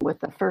meeting with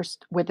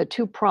the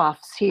two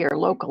profs here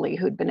locally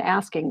who'd been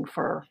asking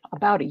for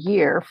about a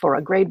year for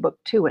a Gradebook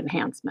 2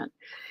 enhancement.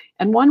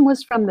 And one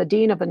was from the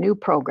dean of a new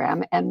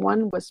program, and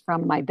one was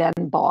from my then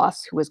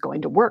boss who was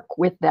going to work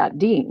with that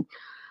dean.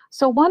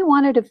 So one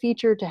wanted a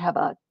feature to have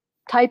a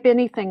type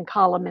anything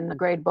column in the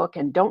gradebook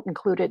and don't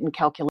include it in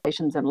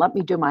calculations and let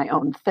me do my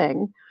own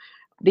thing.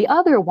 The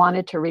other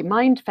wanted to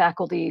remind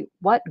faculty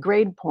what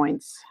grade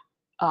points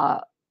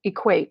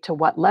equate to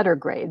what letter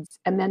grades,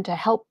 and then to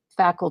help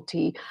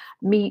faculty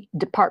meet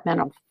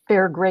departmental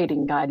fair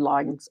grading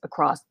guidelines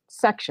across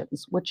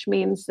sections, which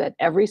means that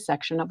every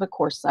section of a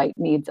course site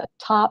needs a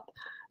top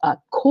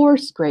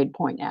course grade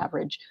point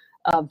average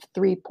of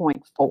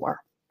 3.4.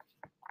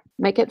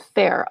 Make it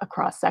fair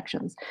across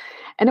sections.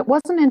 And it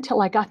wasn't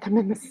until I got them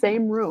in the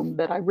same room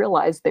that I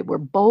realized they were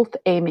both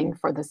aiming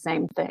for the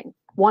same thing.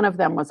 One of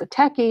them was a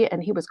techie,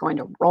 and he was going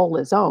to roll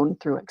his own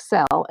through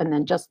Excel and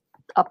then just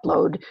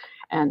upload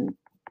and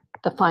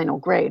the final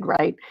grade,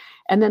 right?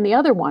 And then the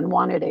other one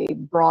wanted a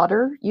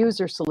broader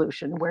user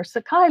solution where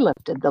Sakai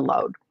lifted the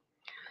load.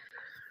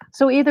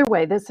 So either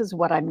way, this is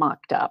what I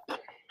mocked up.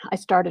 I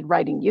started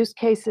writing use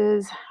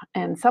cases,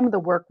 and some of the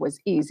work was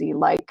easy,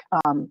 like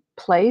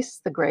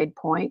place the grade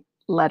point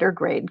letter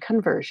grade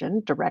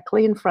conversion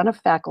directly in front of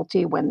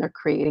faculty when they're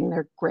creating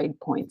their grade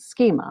point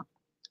schema.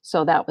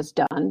 So that was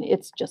done.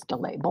 It's just a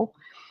label.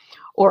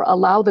 Or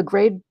allow the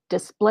grade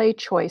display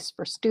choice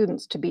for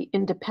students to be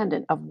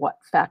independent of what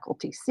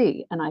faculty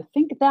see. And I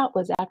think that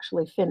was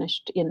actually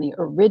finished in the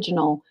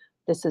original,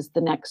 this is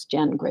the next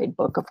gen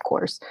gradebook, of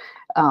course,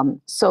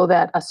 so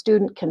that a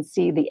student can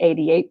see the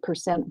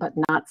 88%, but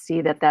not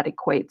see that that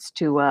equates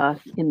to,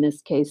 in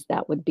this case,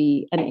 that would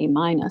be an A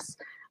minus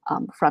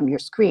from your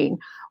screen.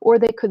 Or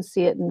they could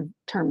see it in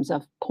terms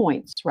of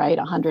points, right?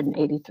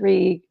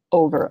 183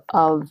 over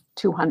of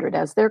 200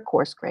 as their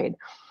course grade.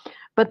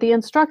 But the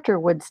instructor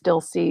would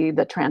still see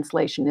the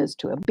translation is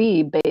to a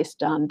B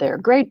based on their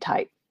grade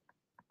type.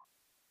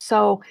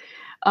 So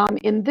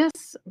in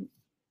this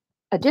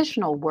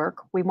additional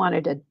work, we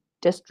wanted a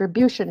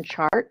distribution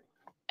chart,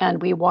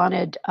 and we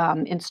wanted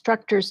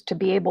instructors to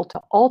be able to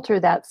alter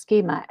that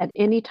schema at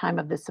any time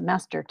of the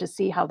semester to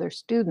see how their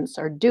students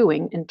are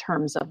doing in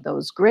terms of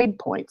those grade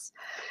points,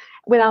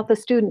 without the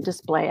student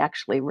display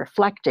actually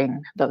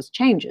reflecting those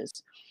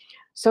changes.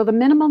 So the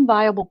minimum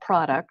viable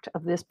product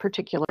of this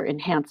particular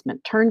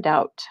enhancement turned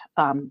out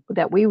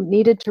that we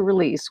needed to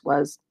release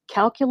was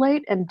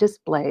calculate and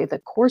display the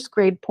course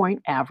grade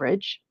point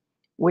average,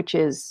 which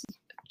is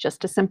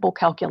just a simple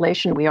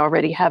calculation we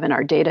already have in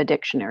our data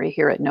dictionary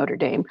here at Notre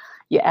Dame.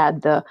 You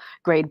add the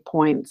grade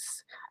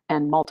points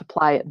and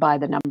multiply it by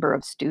the number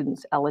of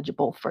students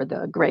eligible for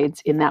the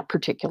grades in that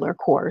particular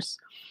course.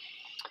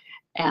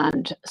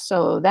 And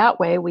so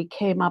that way we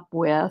came up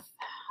with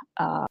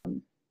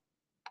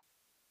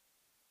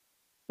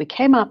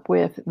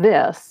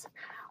this,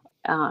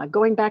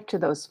 going back to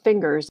those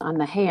fingers on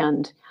the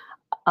hand.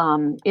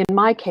 In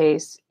my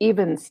case,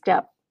 even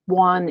step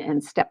 1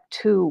 and step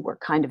 2 were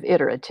kind of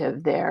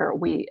iterative there.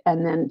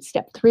 And then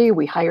step 3,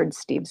 we hired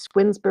Steve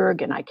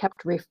Swinsberg, and I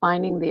kept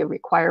refining the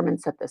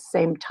requirements at the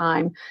same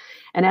time.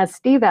 And as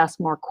Steve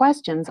asked more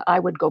questions, I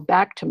would go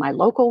back to my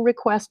local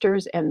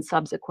requesters and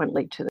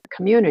subsequently to the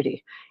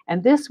community.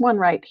 And this one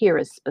right here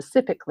is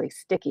specifically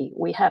sticky.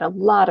 We had a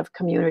lot of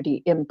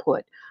community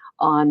input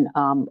on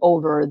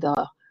over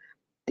the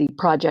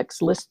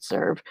project's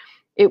listserv.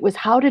 It was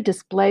how to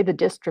display the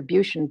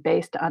distribution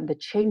based on the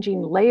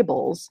changing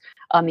labels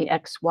on the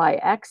XY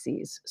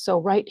axes. So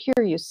right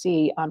here you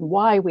see on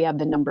Y we have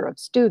the number of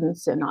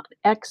students, and on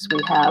X we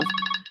have,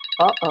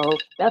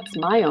 that's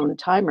my own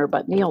timer,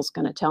 but Neil's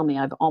going to tell me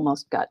I've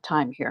almost got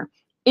time here.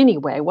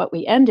 Anyway, what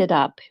we ended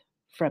up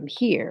from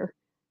here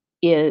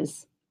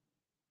is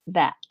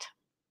that.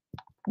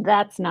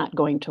 That's not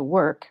going to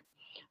work.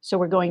 So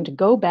we're going to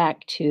go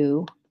back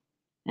to,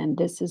 and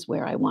this is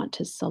where I want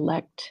to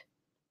select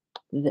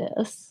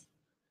this.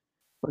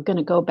 We're going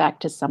to go back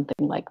to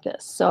something like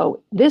this.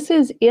 So this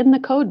is in the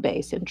code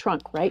base in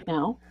Trunk right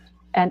now,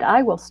 and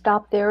I will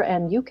stop there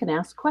and you can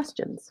ask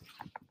questions.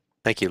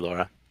 Thank you,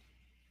 Laura.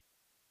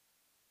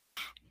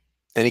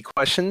 Any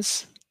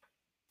questions?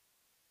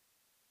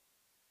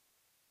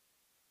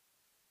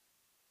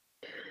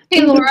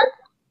 Hey, Laura.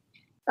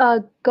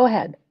 Go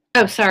ahead.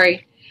 Oh,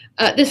 sorry.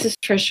 This is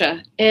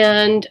Tricia,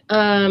 and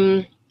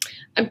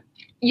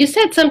you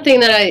said something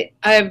that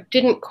I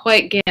didn't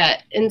quite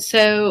get. And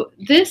so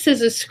this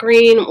is a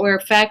screen where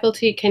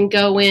faculty can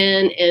go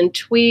in and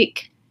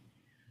tweak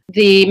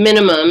the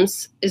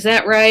minimums. Is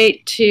that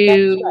right?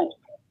 That's right.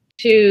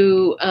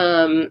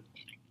 To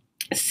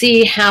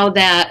see how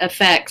that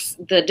affects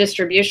the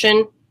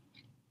distribution?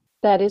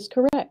 That is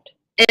correct.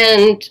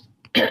 And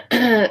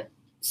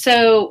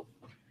so,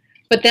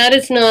 but that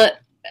is not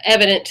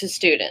evident to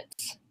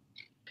students.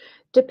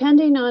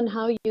 Depending on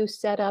how you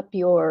set up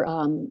your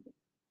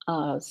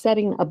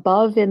setting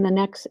above in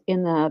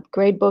the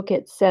grade book,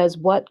 it says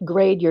what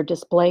grade you're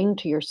displaying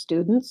to your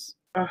students.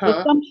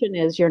 The assumption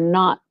is you're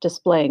not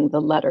displaying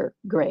the letter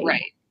grade.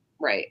 Right.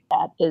 Right.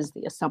 That is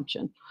the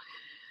assumption.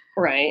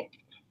 Right.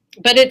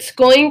 But it's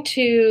going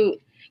to,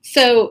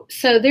 so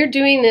they're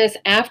doing this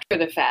after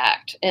the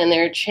fact, and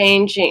they're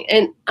changing,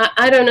 and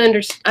I don't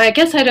understand. I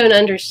guess I don't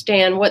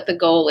understand what the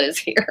goal is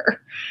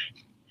here.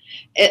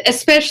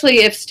 Especially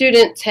if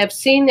students have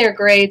seen their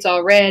grades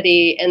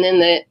already, and then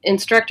the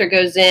instructor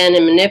goes in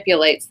and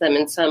manipulates them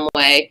in some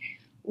way.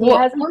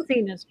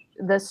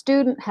 The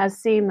student has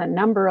seen the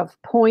number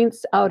of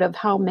points out of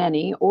how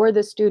many, or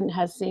the student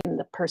has seen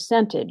the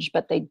percentage,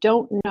 but they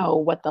don't know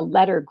what the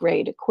letter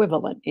grade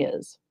equivalent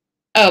is.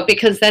 Oh,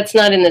 because that's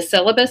not in the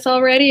syllabus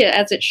already,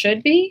 as it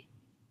should be?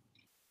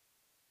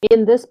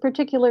 In this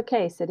particular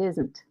case, it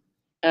isn't.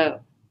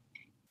 Oh.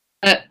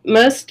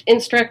 Most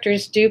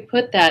instructors do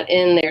put that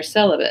in their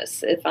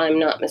syllabus, if I'm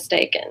not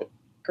mistaken,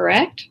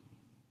 correct?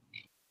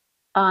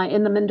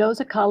 In the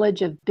Mendoza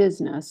College of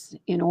Business,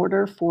 in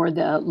order for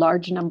the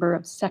large number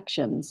of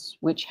sections,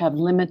 which have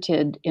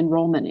limited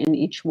enrollment in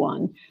each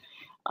one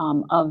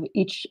of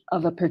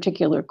a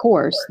particular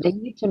course, they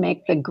need to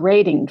make the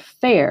grading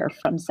fair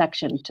from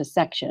section to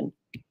section.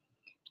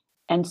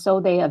 And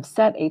so they have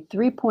set a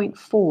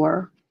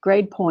 3.4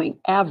 grade point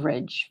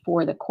average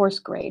for the course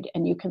grade,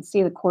 and you can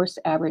see the course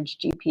average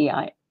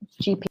GPA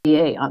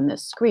on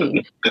this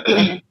screen.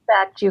 And in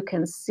fact, you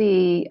can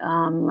see,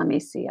 let me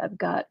see, I've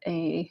got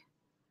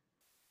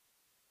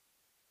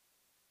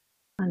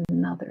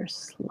another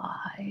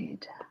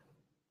slide.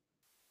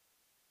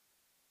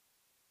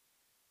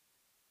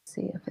 Let's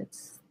see if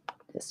it's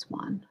this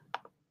one.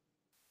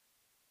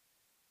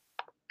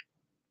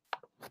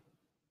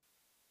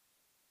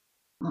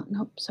 Oh,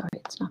 nope, sorry,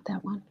 it's not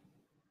that one.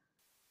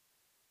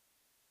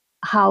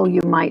 How you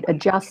might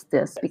adjust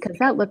this, because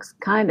that looks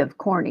kind of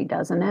corny,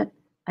 doesn't it?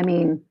 I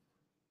mean,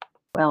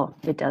 well,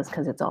 it does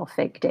because it's all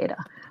fake data.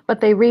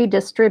 But they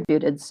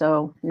redistributed,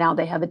 so now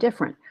they have a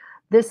different.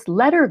 This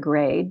letter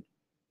grade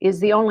is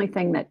the only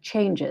thing that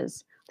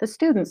changes. The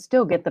students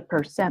still get the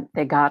percent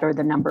they got or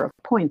the number of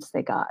points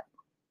they got.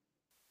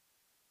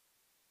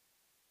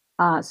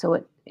 So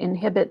it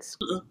inhibits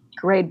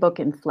gradebook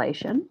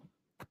inflation.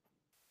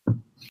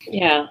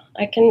 Yeah,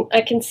 I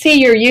can see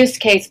your use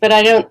case, but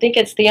I don't think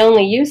it's the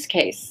only use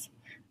case.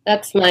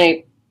 That's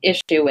my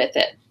issue with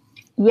it.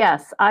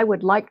 Yes, I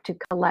would like to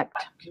collect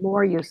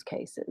more use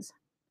cases.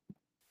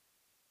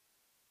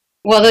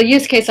 Well, the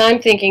use case I'm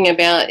thinking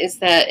about is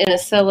that in a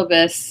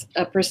syllabus,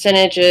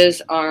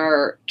 percentages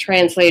are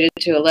translated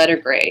to a letter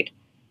grade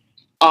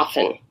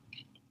often,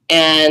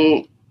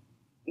 and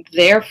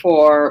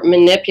therefore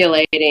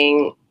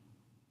manipulating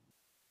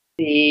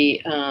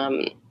the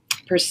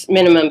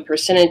minimum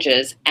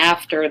percentages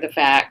after the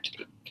fact.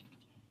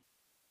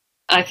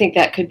 I think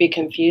that could be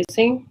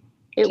confusing.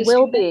 It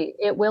will be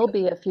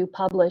if you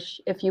publish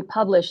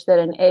that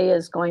an A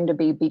is going to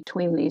be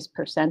between these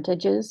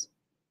percentages.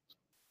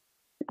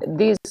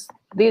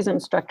 These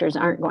instructors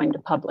aren't going to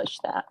publish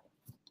that.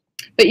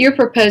 But you're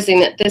proposing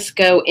that this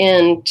go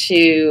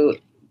into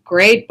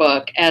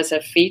Gradebook as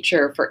a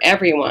feature for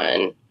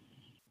everyone,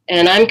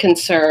 and I'm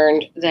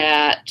concerned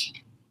that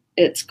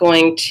it's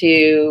going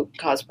to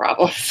cause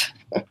problems.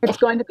 It's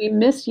going to be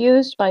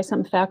misused by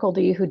some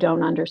faculty who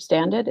don't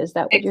understand it. Is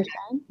that what you're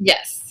saying?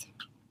 Yes.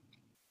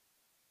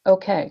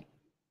 Okay.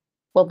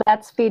 Well,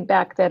 that's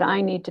feedback that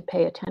I need to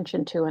pay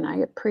attention to, and I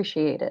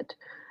appreciate it.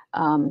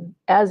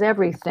 As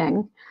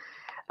everything,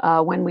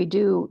 when we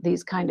do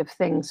these kind of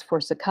things for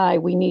Sakai,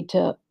 we need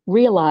to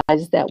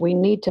realize that we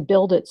need to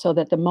build it so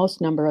that the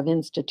most number of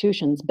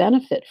institutions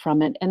benefit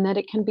from it, and that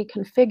it can be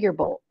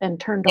configurable and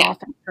turned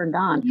off and turned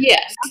on.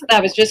 Yes,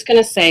 I was just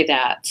going to say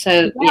that.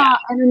 So yeah.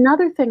 And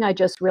another thing I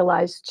just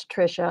realized,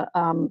 Tricia,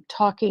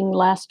 talking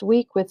last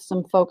week with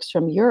some folks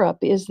from Europe,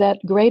 is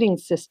that grading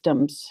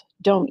systems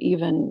aren't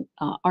even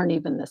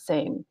the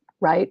same.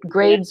 Right?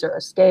 Grades or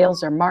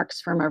scales or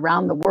marks from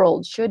around the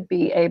world should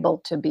be able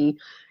to be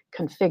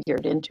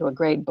configured into a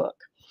grade book.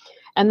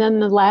 And then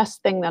the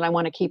last thing that I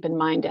want to keep in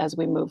mind as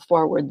we move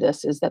forward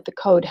is that the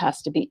code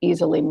has to be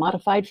easily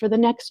modified for the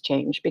next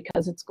change,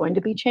 because it's going to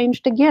be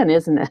changed again,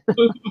 isn't it?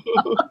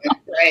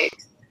 Right.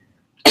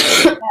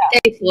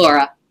 Thanks,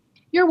 Laura.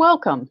 You're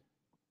welcome.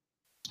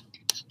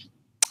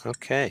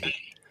 Okay.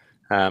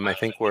 I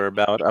think we're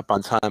about up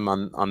on time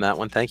on that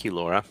one. Thank you,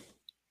 Laura.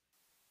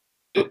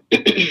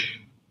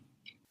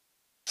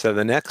 So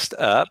the next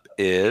up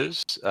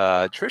is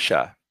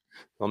Tricia.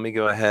 Let me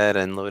go ahead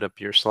and load up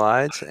your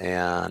slides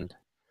and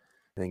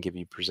then give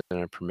you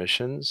presenter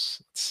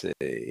permissions. Let's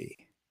see.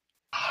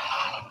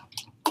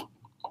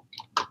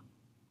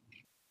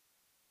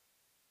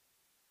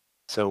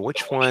 So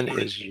which one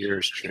is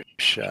yours,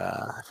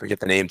 Tricia? I forget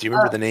the name. Do you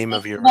remember the name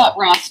of your? Not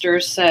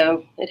rosters,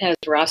 so it has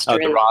roster. Oh,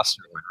 the in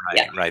roster one,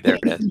 right? Yeah. Right there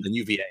it is. And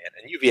UVA,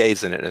 and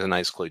UVA's in it is a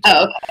nice clue too.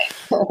 Oh,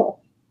 okay.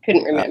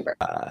 Couldn't remember.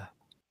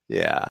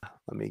 Yeah,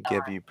 let me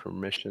give you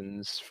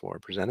permissions for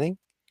presenting.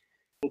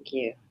 Thank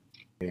you.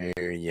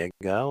 There you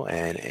go,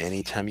 and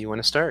anytime you want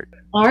to start.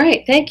 All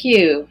right, thank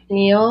you,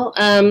 Neil.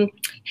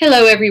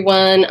 Hello,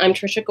 everyone. I'm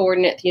Tricia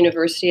Gordon at the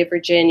University of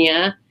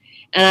Virginia,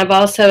 And I've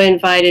also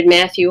invited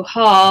Matthew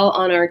Hall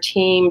on our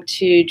team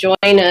to join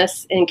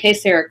us in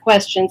case there are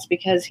questions,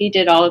 because he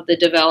did all of the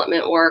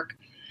development work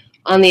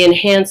on the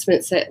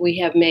enhancements that we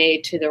have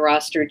made to the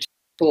roster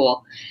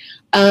tool.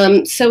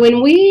 So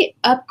when we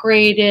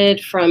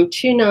upgraded from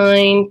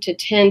 2.9 to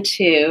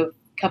 10.2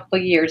 a couple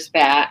of years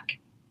back,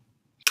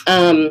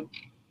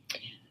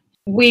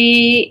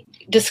 we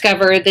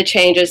discovered the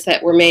changes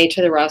that were made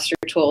to the roster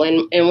tool.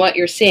 And what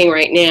you're seeing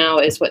right now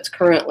is what's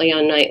currently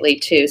on Nightly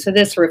 2. So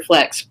this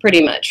reflects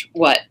pretty much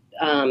what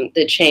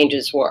the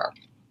changes were.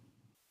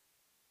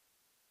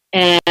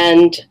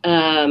 And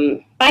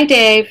bye,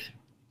 Dave.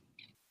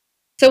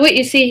 So what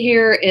you see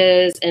here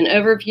is an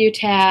overview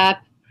tab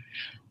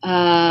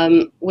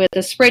with a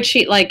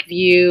spreadsheet-like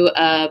view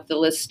of the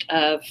list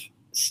of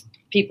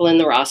people in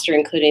the roster,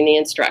 including the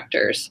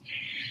instructors.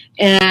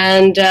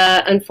 And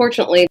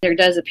unfortunately, there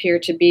does appear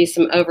to be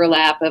some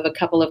overlap of a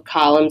couple of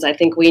columns. I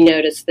think we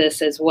noticed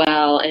this as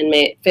well and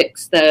may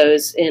fix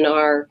those in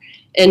our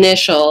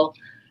initial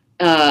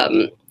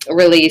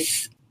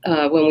release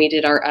when we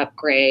did our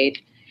upgrade.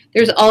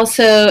 There's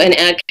also an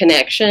add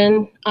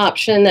connection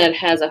option that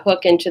has a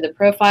hook into the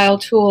profile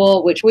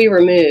tool, which we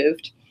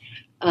removed.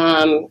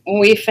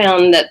 We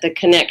found that the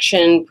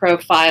connection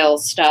profile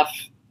stuff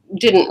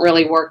didn't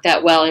really work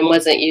that well and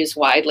wasn't used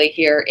widely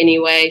here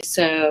anyway,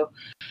 so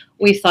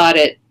we thought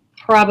it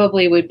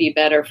probably would be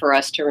better for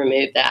us to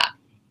remove that.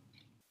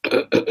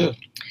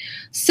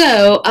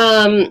 So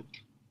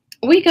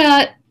we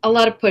got a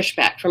lot of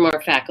pushback from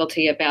our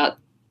faculty about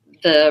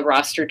the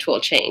roster tool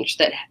change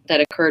that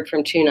occurred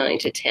from 2.9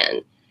 to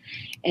 10.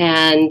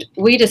 And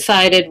we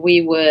decided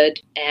we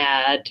would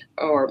add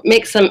or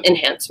make some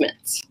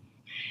enhancements.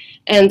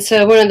 And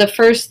so one of the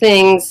first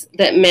things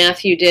that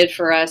Matthew did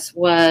for us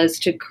was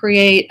to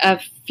create a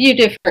few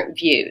different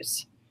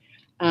views.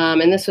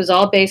 And this was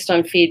all based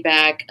on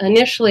feedback.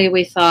 Initially,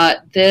 we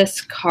thought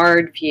this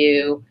card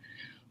view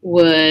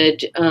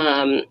would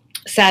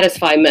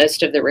satisfy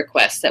most of the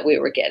requests that we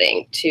were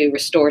getting to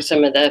restore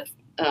some of the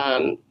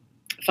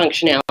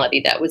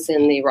functionality that was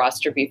in the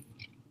roster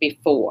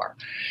before.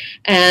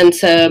 And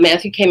so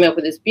Matthew came up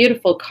with this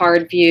beautiful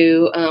card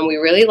view. We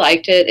really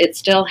liked it. It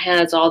still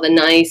has all the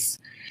nice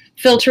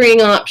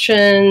filtering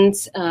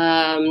options,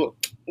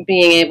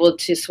 being able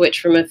to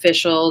switch from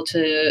official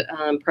to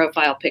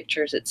profile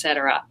pictures,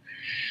 etc.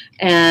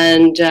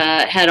 And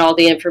had all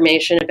the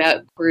information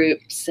about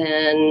groups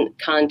and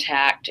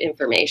contact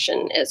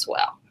information as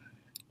well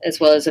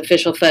as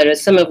official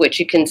photos, some of which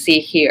you can see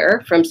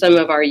here from some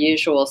of our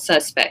usual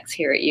suspects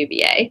here at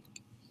UVA.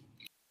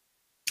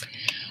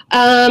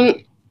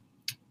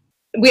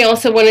 We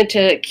also wanted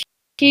to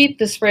keep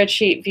the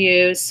spreadsheet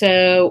view,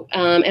 so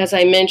as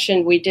I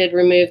mentioned, we did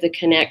remove the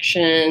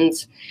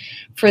connections.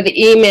 For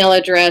the email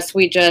address,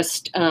 we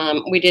just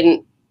we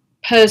didn't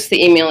post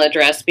the email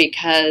address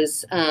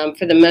because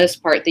for the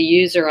most part, the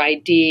user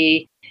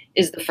ID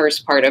is the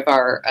first part of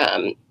our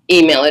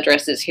email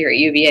addresses here at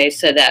UVA,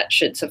 so that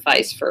should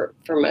suffice for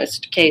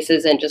most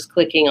cases, and just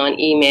clicking on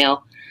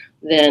email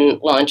then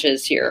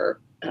launches your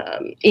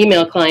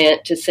email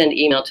client to send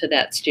email to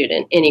that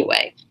student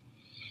anyway.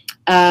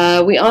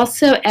 We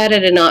also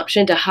added an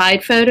option to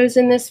hide photos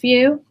in this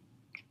view.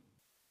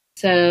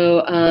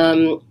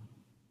 So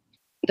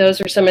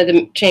those are some of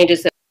the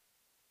changes that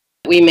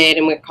we made,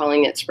 and we're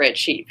calling it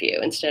spreadsheet view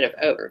instead of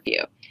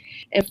overview.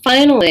 And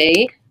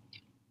finally,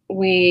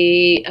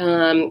 we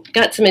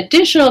got some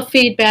additional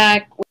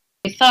feedback.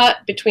 We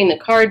thought between the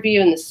card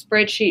view and the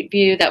spreadsheet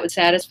view that would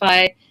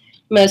satisfy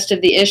most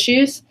of the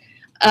issues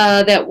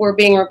that were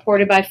being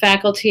reported by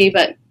faculty,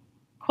 but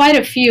quite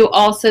a few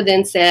also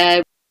then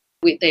said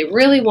they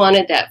really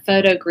wanted that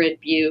photo grid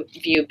view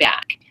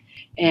back.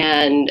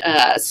 And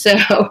so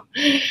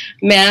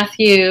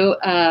Matthew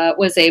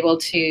was able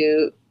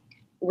to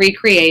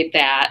recreate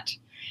that.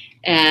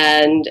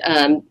 And,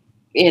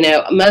 you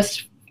know,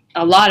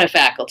 a lot of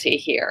faculty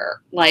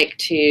here like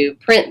to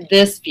print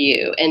this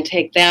view and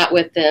take that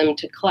with them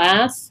to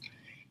class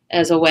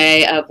as a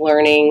way of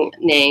learning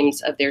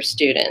names of their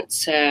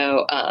students.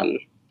 So,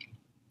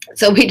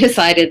 so we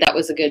decided that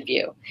was a good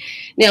view.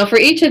 Now, for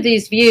each of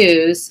these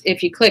views,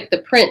 if you click the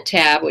print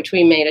tab, which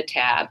we made a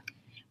tab,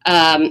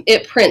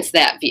 it prints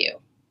that view.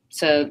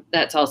 So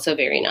that's also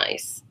very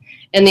nice.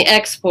 And the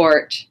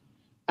export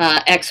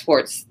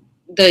exports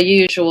the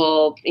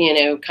usual, you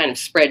know, kind of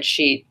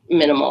spreadsheet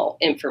minimal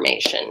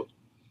information.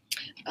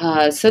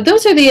 So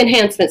those are the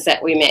enhancements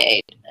that we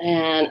made.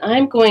 And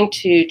I'm going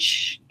to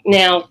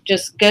now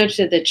just go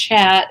to the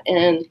chat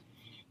and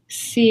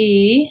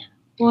see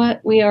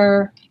what we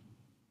are.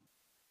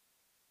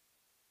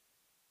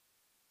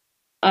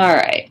 All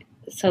right.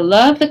 So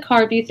love the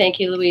card view. Thank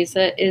you,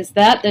 Louisa. Is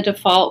that the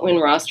default when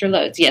roster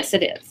loads? Yes,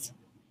 it is.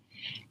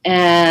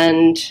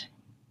 And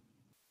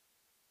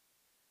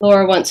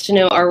Laura wants to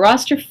know, are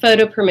roster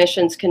photo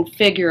permissions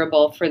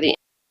configurable for the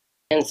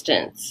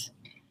instance?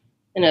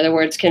 In other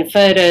words, can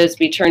photos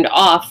be turned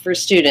off for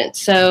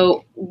students?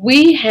 So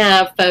we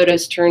have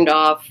photos turned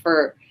off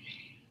for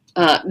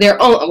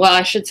well,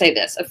 I should say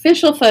this.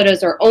 Official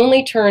photos are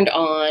only turned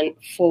on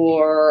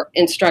for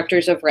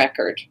instructors of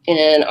record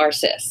in our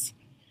SIS.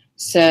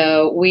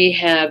 So we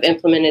have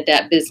implemented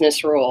that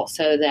business rule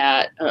so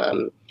that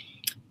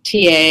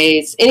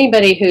TAs,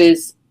 anybody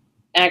who's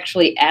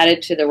actually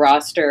added to the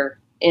roster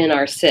in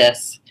our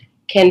SIS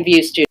can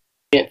view student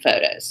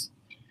photos.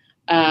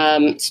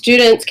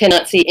 Students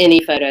cannot see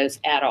any photos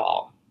at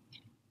all.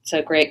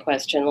 So great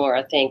question,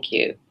 Laura. Thank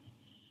you.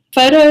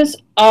 Photos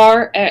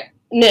are,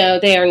 no,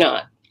 they are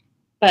not.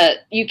 But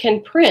you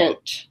can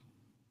print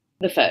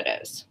the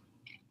photos.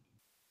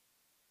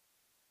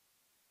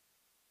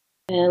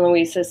 And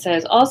Louisa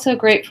says, also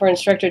great for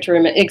instructor to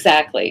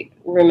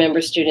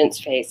remember students'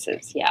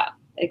 faces. Yeah,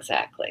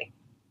 exactly.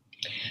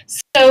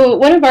 So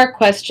one of our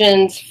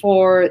questions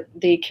for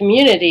the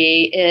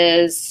community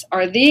is,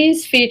 are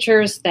these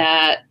features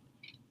that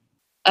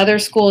other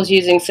schools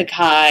using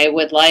Sakai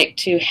would like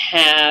to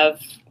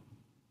have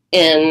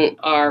in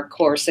our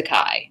core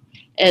Sakai?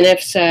 And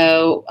if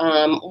so,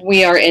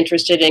 we are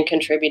interested in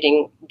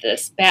contributing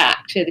this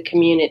back to the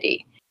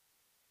community.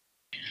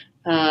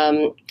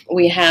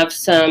 We have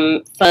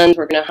some funds.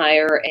 We're going to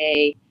hire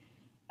a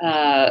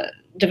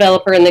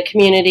developer in the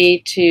community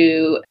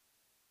to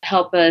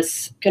help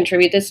us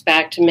contribute this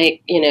back to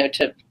make,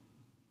 to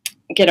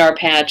get our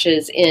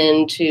patches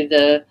into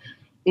the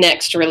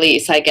next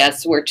release. I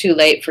guess we're too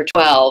late for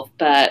 12,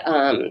 but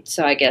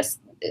so I guess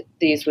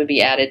these would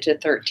be added to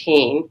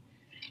 13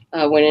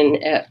 when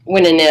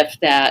and if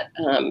that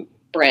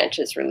branch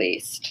is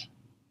released.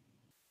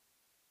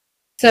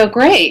 So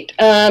great.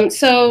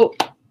 So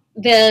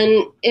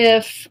then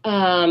if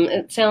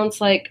it sounds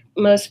like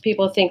most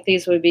people think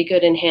these would be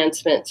good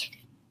enhancements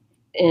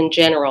in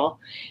general.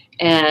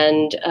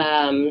 And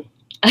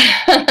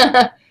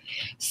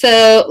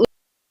so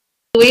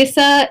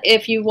Louisa,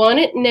 if you want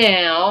it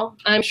now,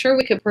 I'm sure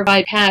we could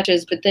provide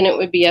patches, but then it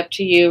would be up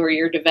to you or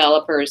your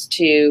developers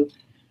to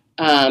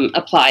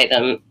apply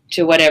them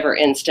to whatever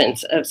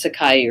instance of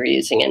Sakai you're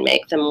using and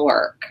make them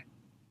work.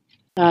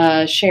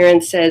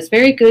 Sharon says,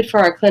 very good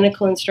for our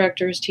clinical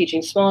instructors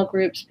teaching small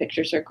groups.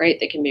 Pictures are great.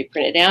 They can be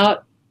printed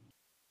out.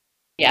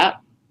 Yeah.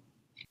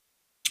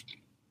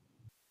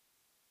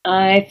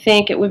 I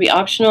think it would be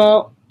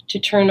optional to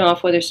turn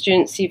off whether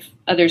students see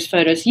others'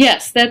 photos.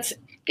 Yes, that's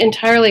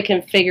entirely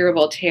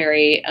configurable,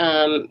 Terry,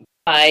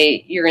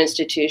 by your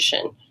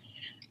institution.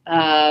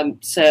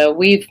 So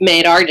we've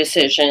made our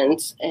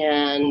decisions.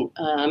 And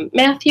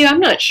Matthew, I'm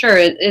not sure.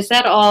 Is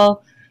that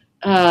all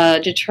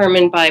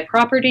determined by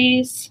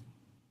properties?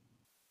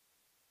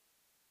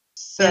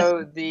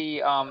 So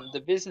the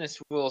business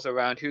rules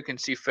around who can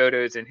see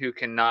photos and who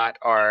cannot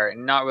are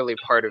not really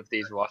part of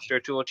these roster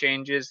tool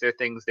changes. They're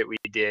things that we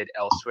did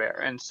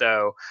elsewhere, and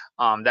so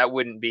that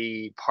wouldn't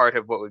be part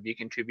of what would be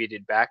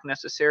contributed back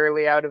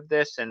necessarily out of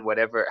this. And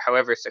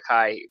however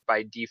Sakai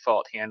by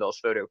default handles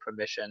photo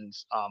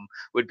permissions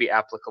would be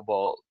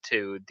applicable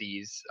to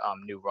these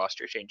new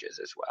roster changes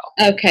as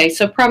well. Okay,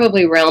 so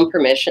probably realm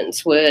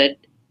permissions would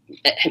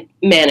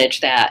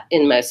manage that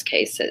in most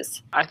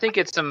cases. I think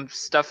it's some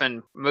stuff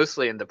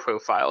mostly in the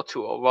profile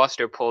tool.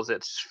 Roster pulls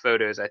its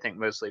photos, I think,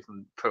 mostly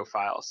from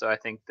profile. So I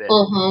think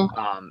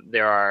that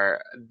there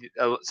are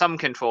some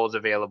controls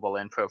available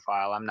in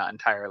profile. I'm not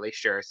entirely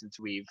sure since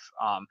we've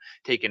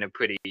taken a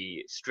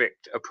pretty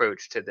strict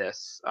approach to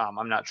this.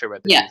 I'm not sure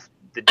what the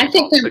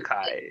default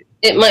Sakai.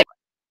 It might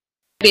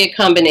be a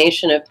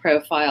combination of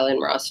profile and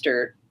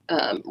roster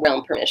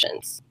realm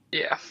permissions.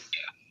 Yeah.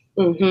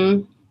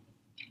 Mm-hmm.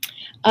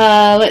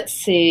 Let's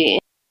see.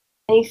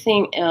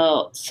 Anything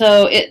else?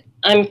 So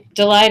I'm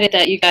delighted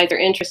that you guys are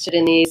interested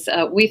in these.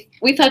 We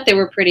thought they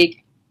were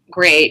pretty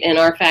great, and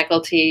our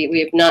faculty, we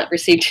have not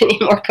received any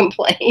more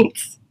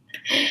complaints.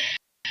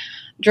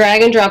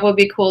 Drag and drop would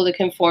be cool to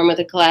conform with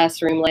a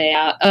classroom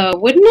layout.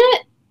 Wouldn't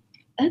it?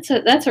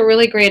 That's a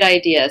really great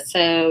idea.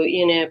 So,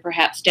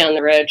 perhaps down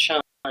the road,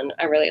 Sean,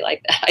 I really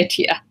like that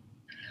idea.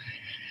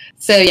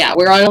 So yeah,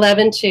 we're on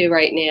 11.2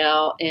 right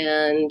now,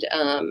 and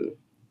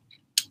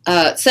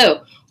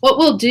so what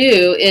we'll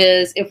do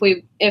is if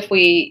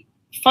we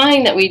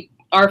find that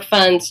our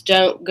funds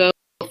don't go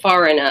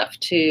far enough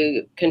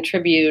to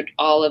contribute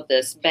all of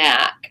this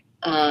back,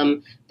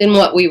 then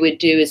what we would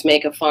do is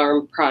make a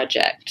farm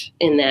project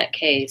in that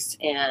case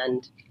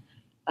and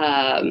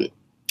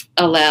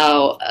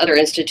allow other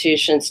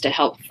institutions to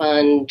help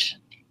fund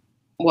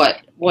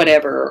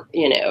whatever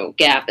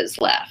gap is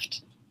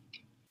left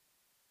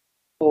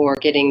for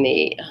getting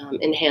the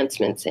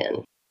enhancements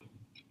in.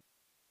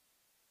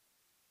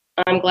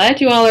 I'm glad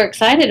you all are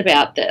excited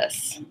about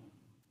this.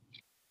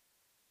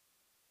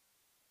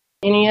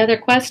 Any other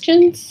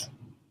questions?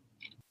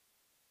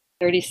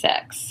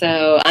 36.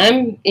 So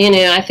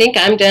I think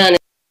I'm done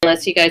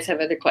unless you guys have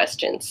other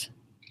questions.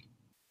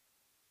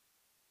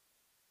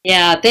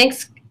 Yeah,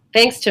 thanks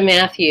to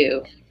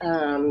Matthew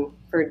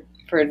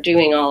for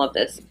doing all of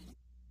this.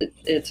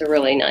 It's a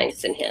really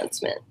nice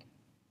enhancement.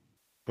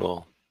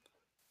 Cool.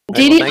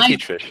 Didi, thank you,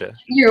 Tricia.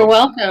 You're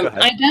welcome.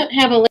 I don't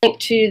have a link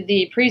to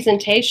the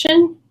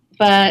presentation,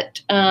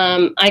 but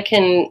I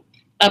can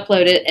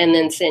upload it and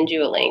then send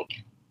you a link.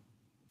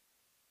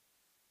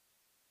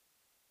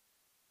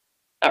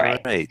 All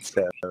right. All right.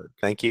 So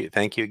thank you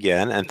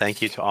again, and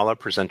thank you to all our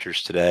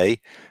presenters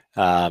today.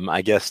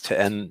 I guess to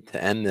end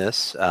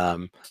this, I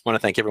want to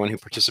thank everyone who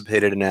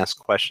participated and asked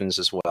questions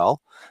as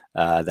well.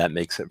 That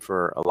makes it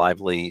for a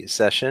lively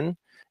session.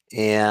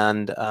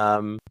 And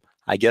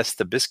I guess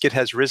the biscuit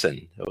has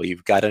risen.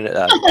 We've got it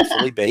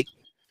fully baked,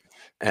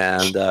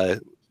 and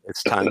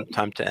it's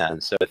time to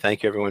end. So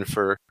thank you everyone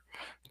for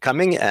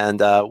coming,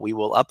 and we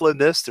will upload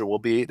this.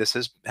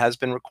 This has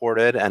been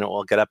recorded, and it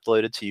will get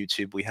uploaded to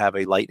YouTube. We have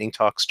a Lightning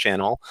Talks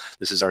channel.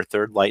 This is our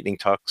third Lightning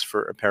Talks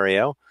for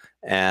Apereo,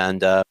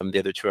 and the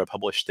other two are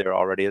published there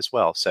already as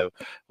well. So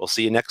we'll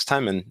see you next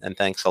time, and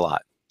thanks a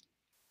lot.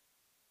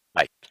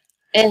 Bye.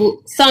 And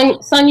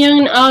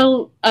Sung-Yoon,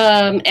 I'll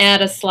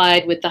add a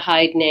slide with the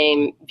hide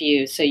name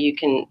view so you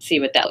can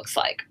see what that looks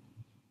like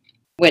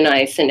when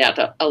I send out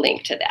a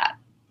link to that.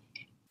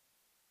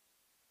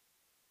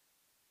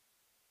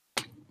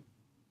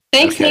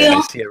 Thanks, okay, Neil.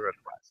 I see a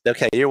request.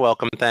 Okay, you're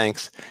welcome.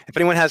 Thanks. If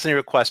anyone has any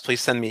requests, please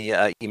send me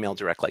an email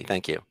directly.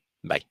 Thank you.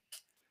 Bye.